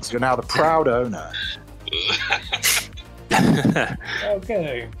 congratulations, you're now the proud owner.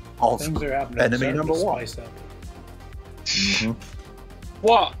 Okay. Of things are happening. enemy number 1. Mm-hmm.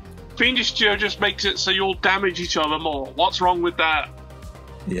 What? Fiendish Duo just makes it so you'll damage each other more. What's wrong with that?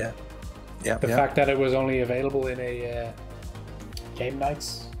 Yeah. Yeah. The fact that it was only available in a game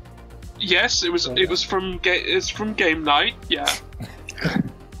nights. Yes, it was. It was from. It's from Game Night. Yeah.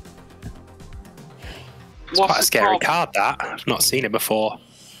 It's quite a scary card. That I've not seen it before.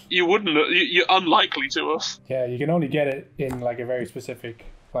 You wouldn't. You're unlikely to have. Yeah, you can only get it in like a very specific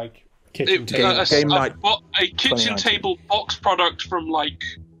kitchen table. Game Night. A kitchen table box product from like.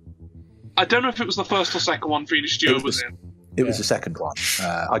 I don't know if it was the first or second one Fiendish Duo was in. It was the second one.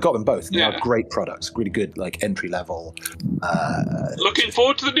 I got them both. They are great products. Really good, entry level. Looking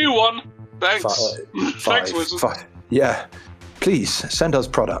forward to the new one. Thanks. Thanks, Wizard. Yeah. Please send us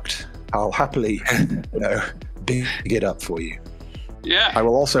product. I'll happily, big it up for you. Yeah. I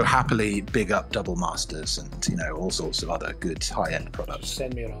will also happily big up Double Masters and all sorts of other good high-end products. Just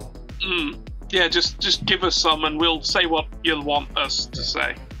send me it all. Yeah, just give us some and we'll say what you'll want us to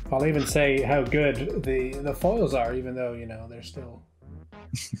say. I'll even say how good the foils are, even though, they're still...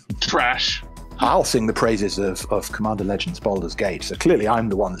 trash. I'll sing the praises of Commander Legends Baldur's Gate, so clearly I'm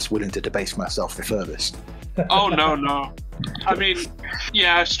the one that's willing to debase myself the furthest. Oh, no. I mean,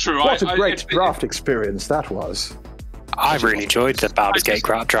 yeah, it's true. What a great draft experience that was. I really enjoyed the Baldur's Gate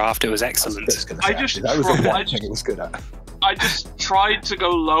draft. It was excellent. It was good at. I just tried to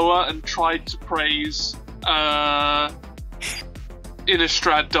go lower and tried to praise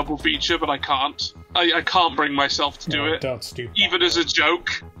Innistrad double feature, but I can't. I can't bring myself to do it. Don't stupid. Even as a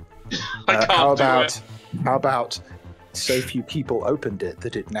joke. I can't do it. How about so few people opened it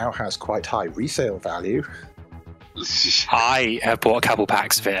that it now has quite high resale value? I bought a couple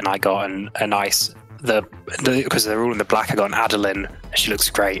packs of it and I got a nice... because they're all in the black, I got an Adeline. She looks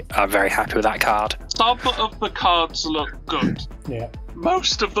great. I'm very happy with that card. Some of the cards look good. Yeah.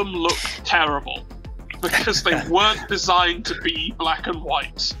 Most of them look terrible. Because they weren't designed to be black and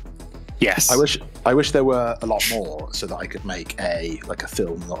white. Yes. I wish there were a lot more so that I could make a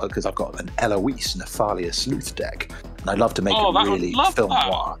film, because I've got an Eloise Nephalia Sleuth deck, and I'd love to make it really film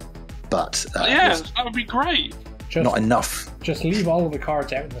noir. But that would be great. Not enough. Just leave all of the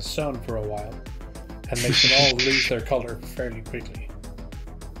cards out in the sun for a while, and make them all lose their color fairly quickly.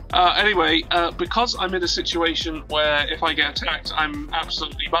 Anyway, because I'm in a situation where if I get attacked, I'm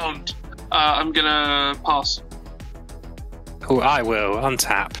absolutely boned. I'm gonna pass. Oh, I will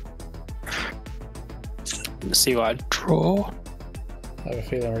untap. Let's see what I draw. I have a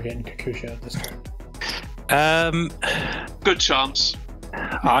feeling we're getting Kakusha at this time. Good chance.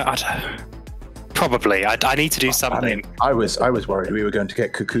 Probably. I need to do something. I was worried we were going to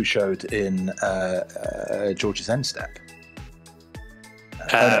get Kakusho'd in George's End Step.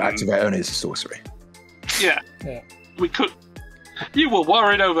 Activate only as a sorcery. Yeah. We could. You were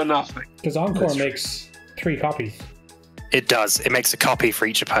worried over nothing. Because Encore makes 3 copies. It does. It makes a copy for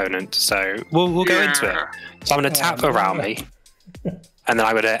each opponent. So we'll go into it. So I'm going to tap Araumi, and then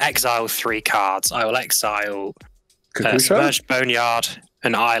I'm going to exile 3 cards. I will exile Submerged Boneyard,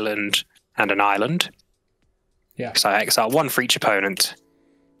 an island, and an island. Yeah. So I exile 1 for each opponent.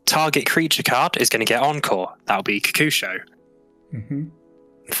 Target creature card is going to get Encore. That'll be Kakusho.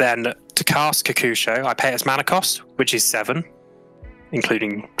 Then to cast Kakusho, I pay its mana cost, which is 7,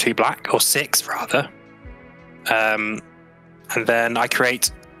 including 2 black, or 6 rather. And then I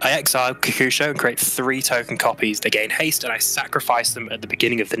exile Kakusho and create 3 token copies. They gain haste, and I sacrifice them at the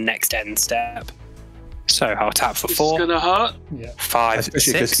beginning of the next end step. So I'll tap for 4. It's gonna hurt. Yeah. 5,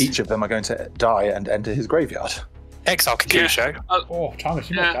 Especially 6. because each of them are going to die and enter his graveyard. Exile Kakusho. Yeah. Oh, Thomas,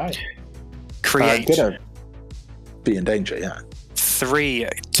 you might die. Create Gonna be in danger, yeah. 3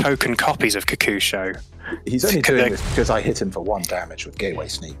 token copies of Kakusho. He's only doing this because I hit him for 1 damage with Gateway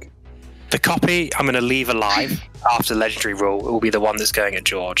Sneak. The copy I'm going to leave alive after the legendary rule. It will be the one that's going at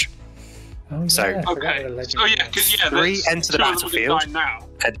George. Oh, yeah, So- I forgot Okay. about the legend. Oh yeah, because 3 enter the 2 of them will battlefield. die now.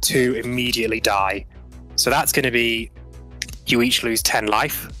 And 2 immediately die. So that's going to be you each lose 10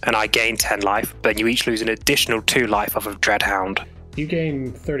 life, and I gain 10 life, but you each lose an additional 2 life off of Dreadhound. You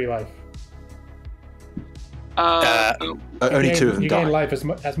gain 30 life. Only you 2 of them you die. gain life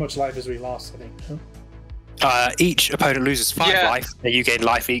as much life as we lost, I think. Huh? Each opponent loses 5 Yeah. life, and you gain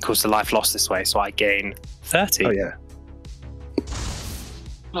life equals to life lost this way, so I gain 30. Oh, yeah.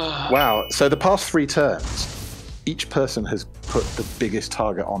 Wow. So the past 3 turns, each person has put the biggest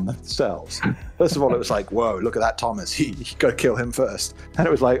target on themselves. First of all, it was like, whoa, look at that Thomas. You got to kill him first. And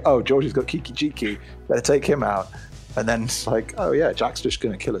it was like, oh, Georgie's got Kiki Jiki. Better take him out. And then it's like, oh, yeah, Jack's just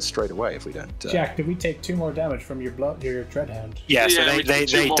going to kill us straight away if we don't. Jack, did we take 2 more damage from your Dreadhound? Yeah, so Yeah, we they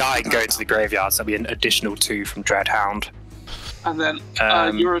did 2 more. die and go into the graveyard, so that'll be an additional 2 from Dreadhound. And then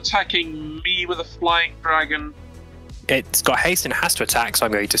you're attacking me with a flying dragon. It's got haste and it has to attack, so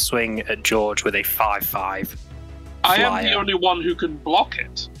I'm going to swing at George with a 5/5. I am Flyer. the only one who can block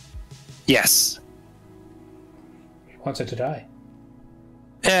it. Yes. He wants it to die.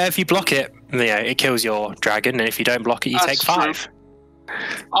 If you block it, it kills your dragon, and if you don't block it, you That's take 5.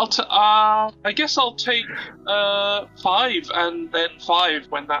 I guess I'll take 5 and then 5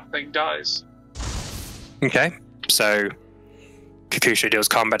 when that thing dies. Okay, so Kakusho deals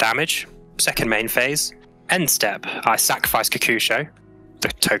combat damage. Second main phase. End step, I sacrifice Kakusho, the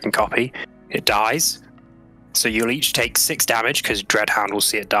token copy. It dies. So you'll each take 6 damage, because Dreadhound will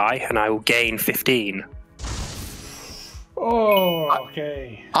see it die, and I will gain 15. Oh,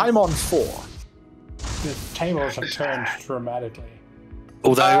 okay. I'm on 4. The tables have turned dramatically.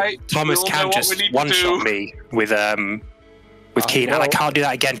 Although Alright, Thomas we all know can what just we need to one-shot do. me with Keene, and I well- can't do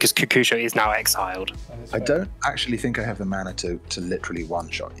that again because Kakusho is now exiled. That is I fair. don't actually think I have the mana to literally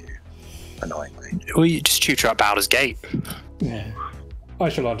one-shot you, annoyingly. Well, you just tutor up Baldur's Gate. Yeah. I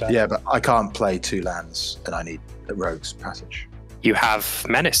shall not die. Yeah, but I can't play 2 lands, and I need a Rogue's Passage. You have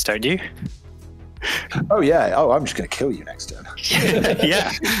Menace, don't you? Oh, yeah. Oh, I'm just going to kill you next turn.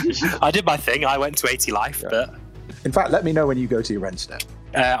 Yeah. I did my thing. I went to 80 life, but In fact, let me know when you go to your end step.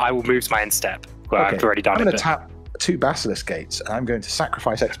 I will move to my end step. Well, I've already done I'm it. going to but- tap 2 Basilisk Gates, and I'm going to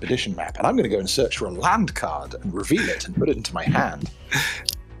sacrifice Expedition Map, and I'm going to go and search for a land card and reveal it and put it into my hand.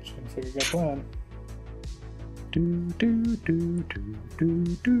 Seems like a good plan. It's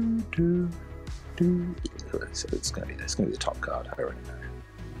going to be the top card. I already know.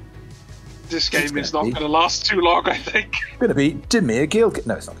 This It's game is gonna not be. going to last too long, I think. It's going to be Dimir Gilg.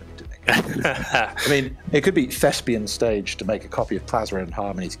 No, it's not going to be Dimir. I mean, it could be Thespian Stage to make a copy of Plasma and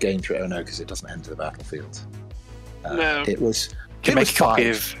Harmony to gain through it. Oh no, because it doesn't enter the battlefield. No. It was. Can It make was a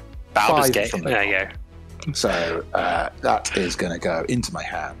copy 5. of Baldur's 5 Gate. from the There you go. So that is going to go into my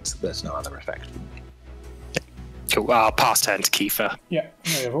hand. There's no other effect. Cool. I'll pass turn to Kiefer. Yeah,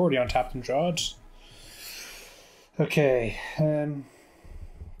 I've already untapped and drawed. Okay,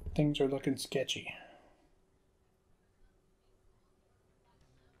 things are looking sketchy.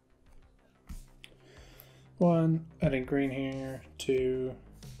 One, adding green here. 2,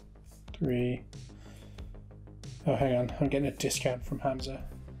 3. Oh, hang on, I'm getting a discount from Hamza.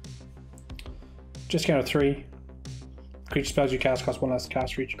 Discount of 3. Creature spells you cast cost 1 less to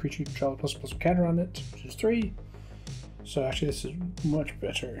cast for each creature you control plus plus counter on it, which is 3. So actually, this is much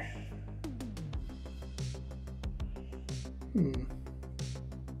better.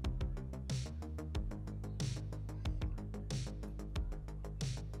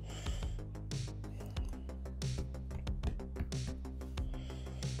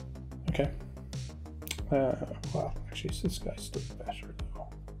 Okay. Well, actually, this guy's still better though.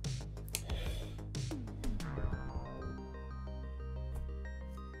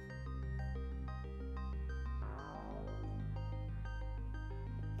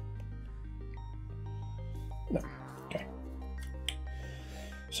 No. Okay.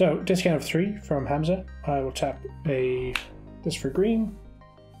 So discount of 3 from Hamza. I will tap this for green.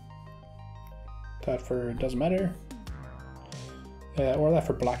 That for doesn't matter. Or that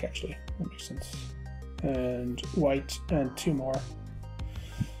for black actually. That makes sense. And white and 2 more.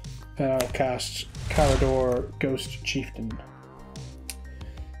 And I'll cast Carador Ghost Chieftain.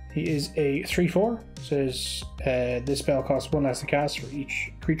 He is a 3/4. Says this spell costs 1 less to cast for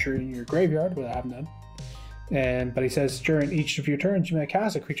each creature in your graveyard, but I haven't done. But he says during each of your turns you may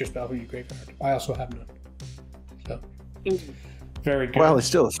cast a creature spell from your graveyard. I also have none. So very good. Well, it's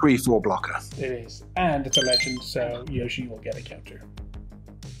still a 3/4 blocker. It is. And it's a legend, so Yoshi will get a counter.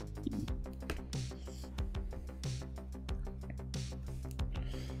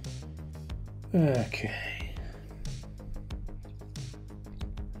 Okay.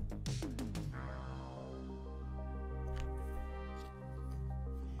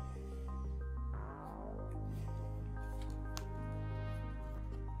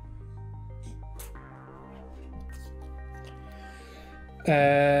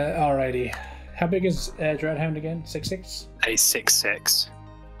 Alrighty. How big is Dreadhound again? 6'6"? A 6/6.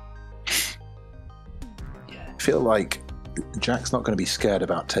 I feel like Jack's not going to be scared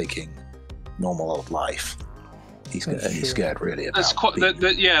about taking normal old life. He's only scared really about.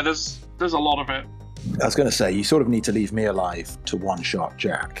 There's a lot of it. I was going to say you sort of need to leave me alive to one-shot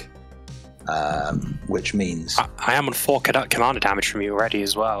Jack, which means I am on 4 commander damage from you already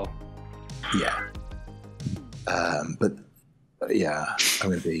as well. Yeah. But yeah, I'm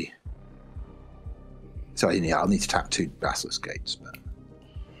going to be. So yeah, I'll need to tap 2 Basilisk Gates. But...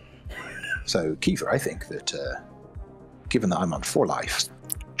 So Kiefer, I think that given that I'm on 4 life,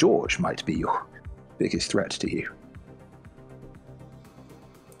 George might be your biggest threat to you.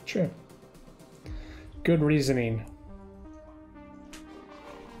 Sure. Good reasoning.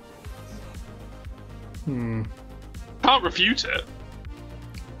 Can't refute it.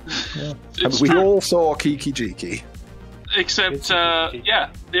 Yeah. We all saw Kiki Jiki. Except,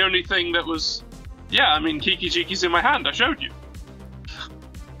 the only thing that was... Yeah, I mean, Kiki Jiki's in my hand, I showed you.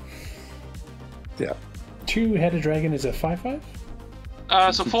 Yeah. 2-headed dragon is a 5/5?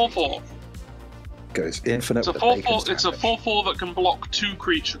 It's a 4/4. Goes infinite. It's a 4/4. It's a 4/4 that can block 2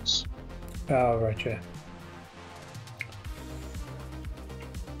 creatures. Oh, right, yeah.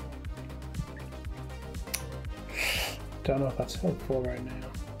 Don't know if that's helpful right now.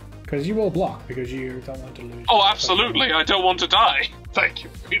 Because you will block, because you don't want to lose. Oh, absolutely. I don't want to die. Thank you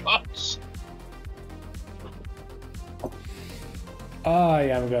very much. I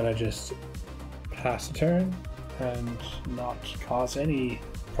am going to just pass the turn and not cause any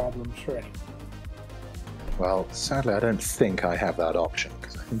problems for anyone. Well, sadly, I don't think I have that option,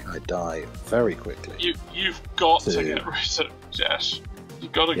 because I think I die very quickly. You've got to get rid of Jess.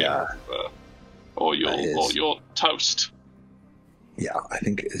 You've got to get rid of her. Or you're toast. Yeah, I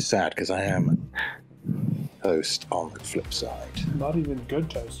think it's sad because I am toast on the flip side. Not even good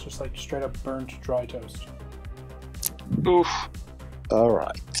toast, just like straight up burnt dry toast. Oof. All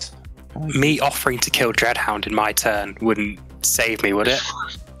right. Me offering to kill Dreadhound in my turn wouldn't save me, would it?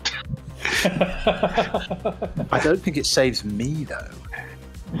 I don't think it saves me though.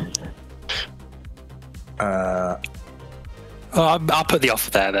 I'll put the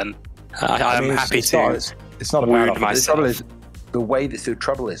offer there then. I'm happy to. It's not a bad wound offer. The myself. trouble is, the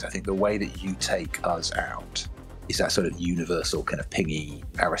trouble is, I think the way that you take us out is that sort of universal kind of pingy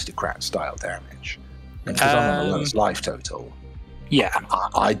aristocrat style damage. And because I'm on the lowest life total, Yeah.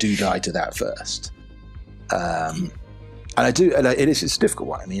 I do die to that first. And I do, and it's a difficult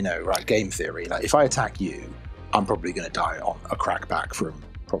one. I mean, right, game theory. Like, if I attack you, I'm probably going to die on a crackback from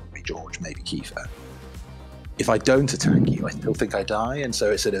probably George, maybe Kiefer. If I don't attack you, I still think I die, and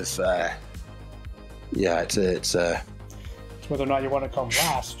so it's sort of, it's whether or not you want to come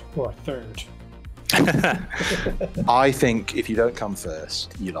last or third. I think if you don't come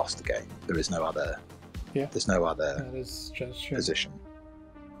first, you lost the game. There is no other. Yeah. There's no other That is just true. position.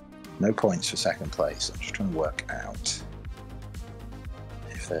 No points for second place. I'm just trying to work out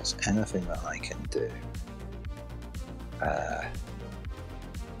if there's anything that I can do. I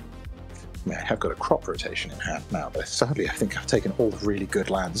mean, I have got a crop rotation in hand now, but sadly I think I've taken all the really good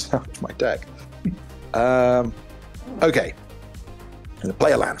lands out of my deck. Okay. I'm going to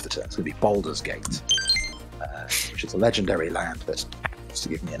play a land for the turn. It's going to be Baldur's Gate, which is a legendary land that's to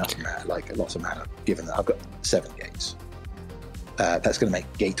give me enough mana, like lots of mana, given that I've got 7 gates. That's going to make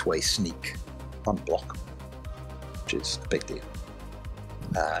Gateway Sneak unblockable, which is a big deal.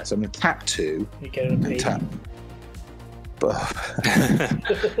 So I'm going to tap 2 You get it and tap.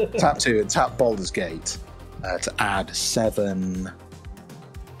 Tap 2 and tap Baldur's Gate to add 7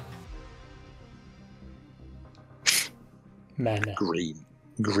 mana. green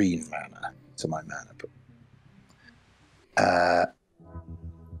mana to my mana pool.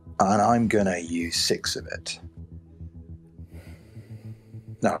 And I'm gonna use 6 of it.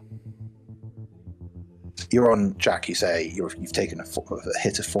 No. You're on, Jack, you say you've taken a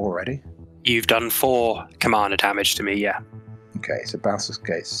hit of 4 already? You've done 4 commander damage to me, yeah. Okay, so Bouncer's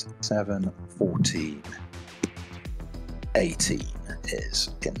case 7, 14, 18 is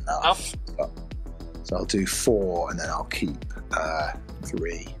enough. So I'll do 4 and then I'll keep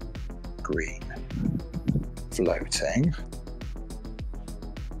 3 green floating.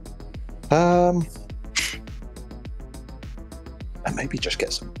 And maybe just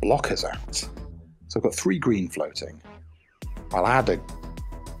get some blockers out. So I've got 3 green floating. I'll add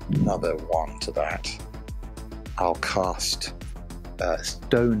another 1 to that. I'll cast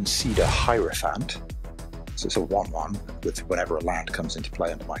Stone Cedar Hierophant. So it's a 1/1 with whenever a land comes into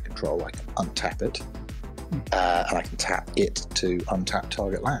play under my control, I can untap it. And I can tap it to untap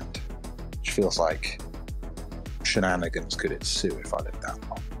target land. Which feels like shenanigans could ensue if I live that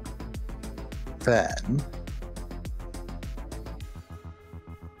long. Then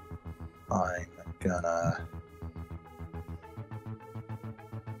I'm gonna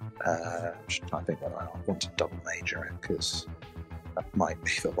just trying to think whether I want to double major it, because that might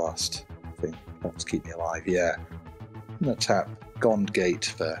be the last thing that helps keep me alive. Yeah. I'm gonna tap Gond Gate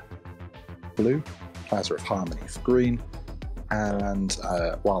for blue, Plaza of Harmony for green, and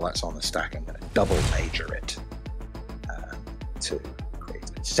while that's on the stack, I'm gonna double major it to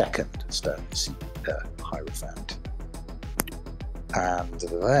create a second Stone Cedar Hierophant. And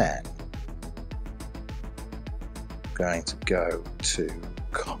then I'm going to go to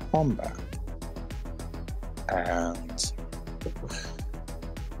combat and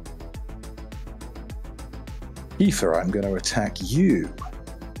Kiefer, I'm going to attack you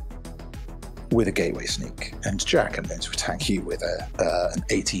with a Gateway Sneak, and Jack, I'm going to attack you with an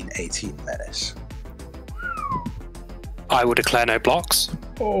 18/18 Menace. I will declare no blocks.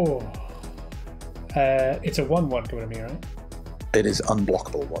 Oh. It's a 1/1 coming to me, right? It is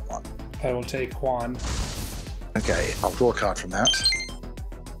unblockable 1/1. I will take Juan. Okay, I'll draw a card from that.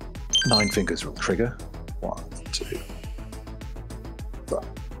 9 fingers will trigger. 1, 2, 3,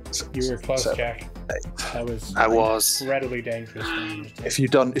 6, You were close, 7, Jack. 8. That was I was. incredibly dangerous. If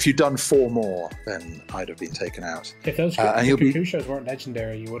you'd done 4 more, then I'd have been taken out. If those and you'll be- Kakushas weren't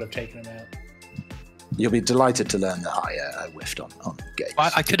legendary, you would have taken them out. You'll be delighted to learn that I whiffed on gates.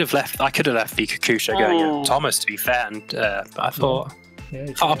 I could have left the Kakusha going at Thomas, to be fair, and but I thought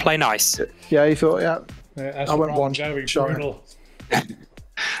I'll play nice. Yeah, you thought, yeah. I went one brutal.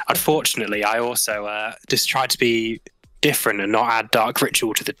 Unfortunately, I also just tried to be different and not add Dark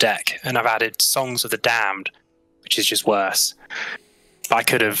Ritual to the deck, and I've added Songs of the Damned, which is just worse. But I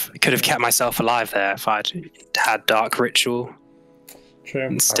could have kept myself alive there if I'd had Dark Ritual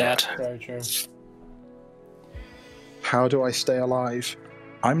instead. Very true. How do I stay alive?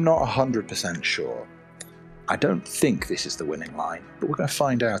 I'm not 100% sure. I don't think this is the winning line, but we're going to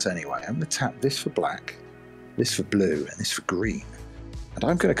find out anyway. I'm going to tap this for black, this for blue, and this for green. And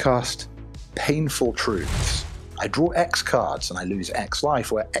I'm going to cast Painful Truths. I draw X cards and I lose X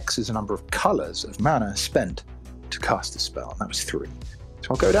life, where X is the number of colours of mana spent to cast the spell, and that was 3. So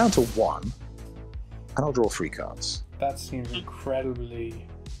I'll go down to 1, and I'll draw 3 cards. That seems incredibly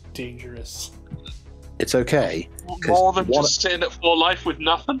dangerous. It's okay. More than just sitting at 4 life with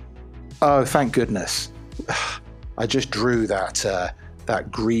nothing? Oh, thank goodness. I just drew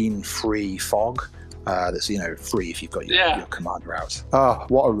that green free fog. That's free if you've got your commander out. Oh,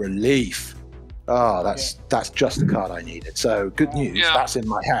 what a relief! Oh, that's just the card I needed. So good news. Yeah. That's in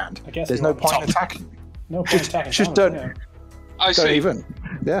my hand. I guess There's no point in attacking. No point attacking. Just Thomas, don't. I Don't see. even.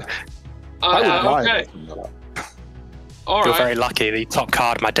 Yeah. I wouldn't mind. Okay. All You're right. very lucky. The top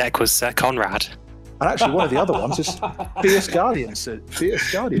card in my deck was Conrad. And actually, one of the other ones is Fierce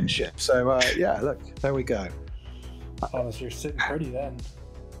Guardianship. So yeah, look, there we go. Oh, so you're sitting pretty then.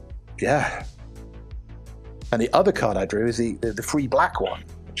 Yeah. And the other card I drew is the free black one,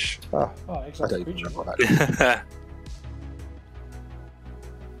 which I Exile don't even creature. remember what that is.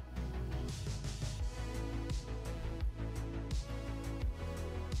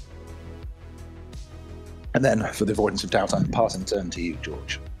 And then, for the avoidance of doubt, I'm passing the turn to you,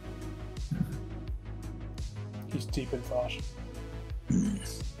 George. He's deep in thought.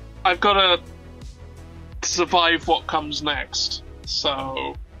 I've got to survive what comes next.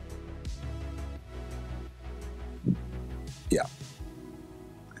 So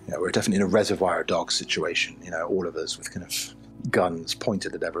Yeah, we're definitely in a Reservoir Dogs situation. All of us with kind of guns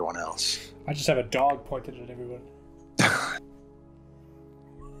pointed at everyone else. I just have a dog pointed at everyone.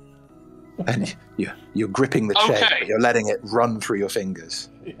 And you're gripping the chain, Okay. but you're letting it run through your fingers.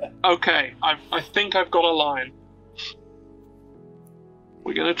 Yeah. okay, I think I've got a line.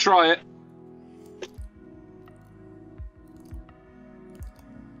 We're gonna try it.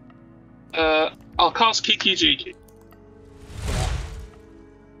 I'll cast Kiki Jiki.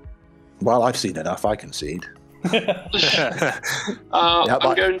 Well, I've seen enough. I concede. I'm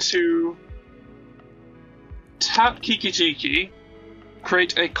going to tap Kiki Jiki,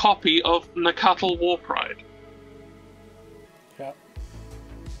 create a copy of Nakatl Warpride. Yeah.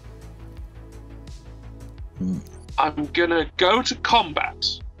 I'm gonna go to combat.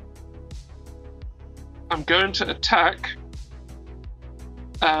 I'm going to attack.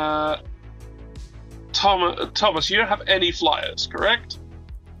 Thomas, you don't have any flyers, correct?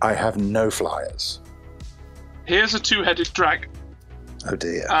 I have no flyers. Here's a two-headed dragon. Oh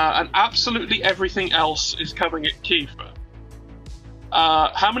dear. And absolutely everything else is coming at Kiefer.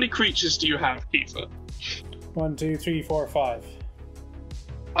 How many creatures do you have, Kiefer? 1, 2, 3, 4, 5.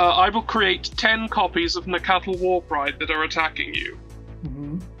 I will create 10 copies of Nakatl Warpride that are attacking you.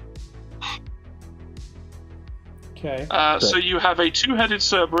 Mm-hmm. Okay. So you have a two-headed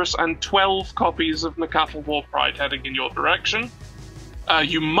Cerberus and 12 copies of Nakatl Warpride heading in your direction.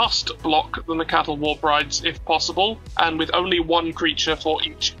 You must block the Nakatl Warprides if possible, and with only one creature for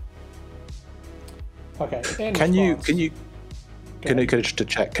each. Okay. Can you just to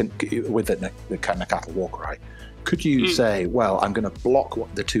check with the Nakatl Warcry? Could you say, well, I'm going to block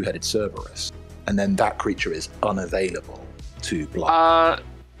the two-headed Cerberus, and then that creature is unavailable to block?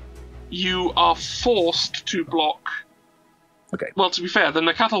 You are forced to block. Okay. Well, to be fair, the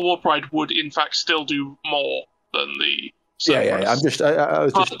Nakatl Warpride would in fact still do more than the Cerberus.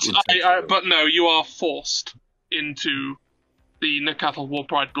 Yeah. But no, you are forced into the Nakatl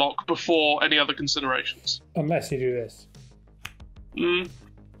Warpride block before any other considerations. Unless you do this.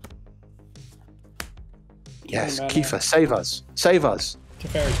 Yes, Kiefer, save us. Save us.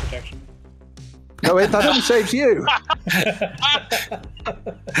 Teferi's protection. No, that only saves you.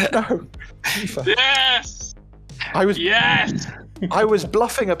 No, Kiefer. Yes! Yes! I was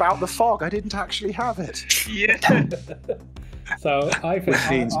bluffing about the fog. I didn't actually have it. Yeah. So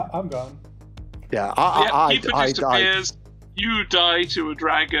I'm gone. Yeah, Kiefer disappears. You die to a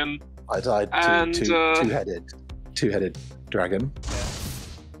dragon. I died to two-headed dragon.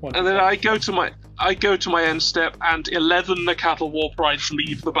 Yeah. And then I go to my end step, and 11 Nakatl Warprides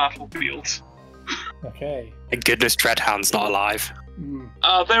leave the battlefield. Okay. Thank goodness Dreadhound's not alive.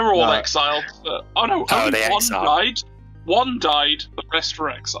 They were all exiled. Only they one exiled. died. One died, the rest were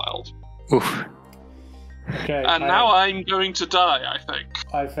exiled. Oof. Okay. And now I'm going to die, I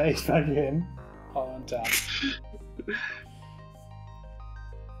think. I face back in on tap.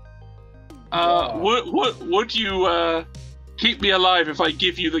 Would you keep me alive if I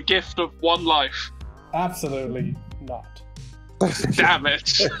give you the gift of one life? Absolutely not. Damn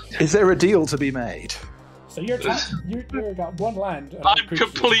it! Is there a deal to be made? So you've got one land. And I'm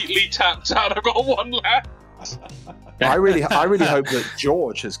completely tapped out. I've got one land. I really hope that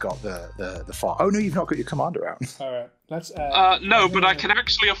George has got the fog. Oh no, you've not got your commander out. All right, let's. No, but I can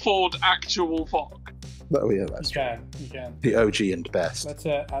actually afford actual fog. Oh yeah, that's true. You can. The OG and best. Let's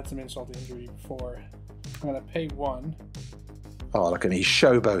add some insult to injury before. I'm gonna pay 1. Oh, look, and he's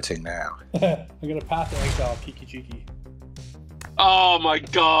showboating now. I'm gonna path to exile Kiki Jiki. Oh my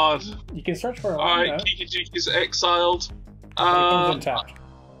god! You can search for a Alright, Kiki Jiki is exiled. Untapped.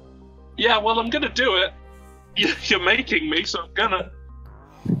 Yeah, well, I'm gonna do it. You're making me, so I'm gonna.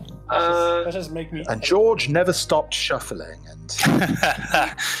 Let's just make me. And George never stopped shuffling, and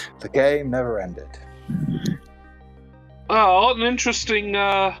the game never ended. Oh, what an interesting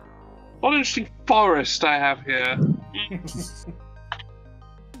forest I have here.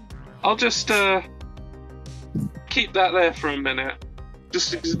 I'll just keep that there for a minute.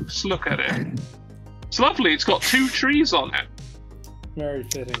 Just look at it. It's lovely. It's got 2 trees on it. Very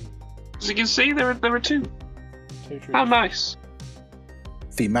fitting. As you can see, there are 2. 2 trees. How nice.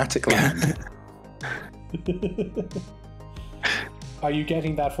 Thematic land. Are you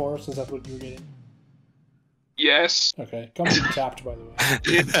getting that forest? Is that what you were getting? Yes. Okay, come to tapped, by the way.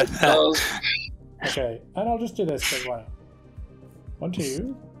 It does. Okay, and I'll just do this because why not? 1,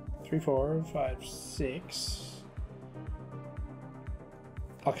 2, 3, 4, 5, 6.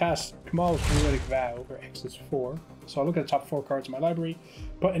 I'll cast Kamal's Druidic Vow, where X is 4. So I'll look at the top 4 cards in my library,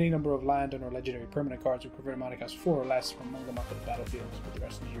 put any number of land and or legendary permanent cards with converted mana cost 4 or less from among them onto the battlefield with the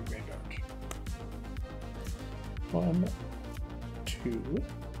rest of your graveyard. 1, 2,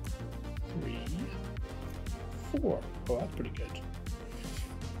 3, 4. Oh, that's pretty good.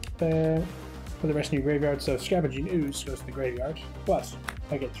 For the rest of your graveyard, so Scavenging Ooze goes to the graveyard, but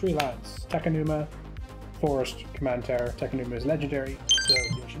I get 3 lands. Takenuma, Forest, Command Tower. Takenuma is legendary, so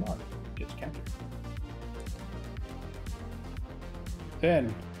Yoshimaru gets countered.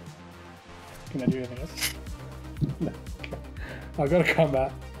 Then, can I do anything else? No. I'll go to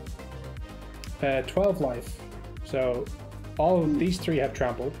combat. 12 life. So all of these 3 have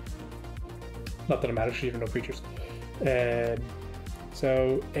trample. Not that it matters, even no creatures.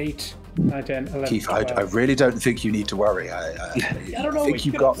 So 8, 9, 10, 11. Keith, I really don't think you need to worry. I don't know. think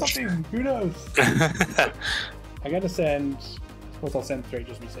you've got something. Who knows? I gotta send. I suppose I'll send 3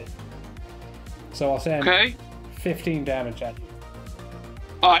 just to be safe. So I'll send 15 damage at you.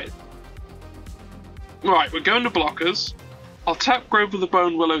 Alright. Right, we're going to blockers. I'll tap Grove of the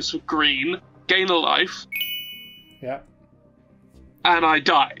Bone Willows for green, gain a life, Yeah. and I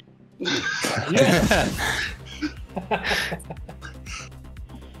die. Yeah.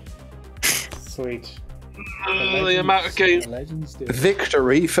 Sweet. The amount of games. Legends do.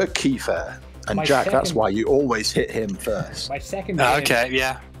 victory for Kiefer. And My Jack, that's second- why you always hit him first. My second win. Okay,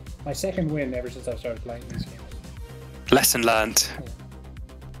 yeah. My second win ever since I started playing these games. Lesson learned.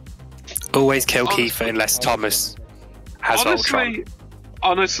 Always kill Kiefer unless Thomas has Ultron.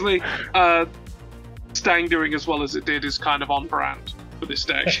 Honestly, Stangg doing as well as it did is kind of on brand for this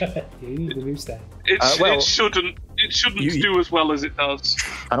deck. You need the new Stangg. It shouldn't do as well as it does.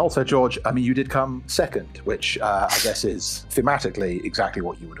 And also, George, I mean, you did come second, which I guess is thematically exactly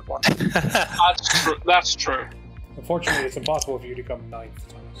what you would have wanted. That's true. Unfortunately, it's impossible for you to come 9th,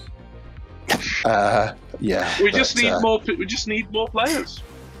 Thomas. Yeah. We just need more. We just need more players.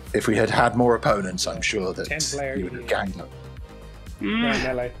 If we had had more opponents, I'm sure that 10 player you would have ganged up. Right,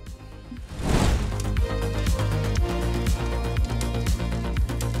 melee.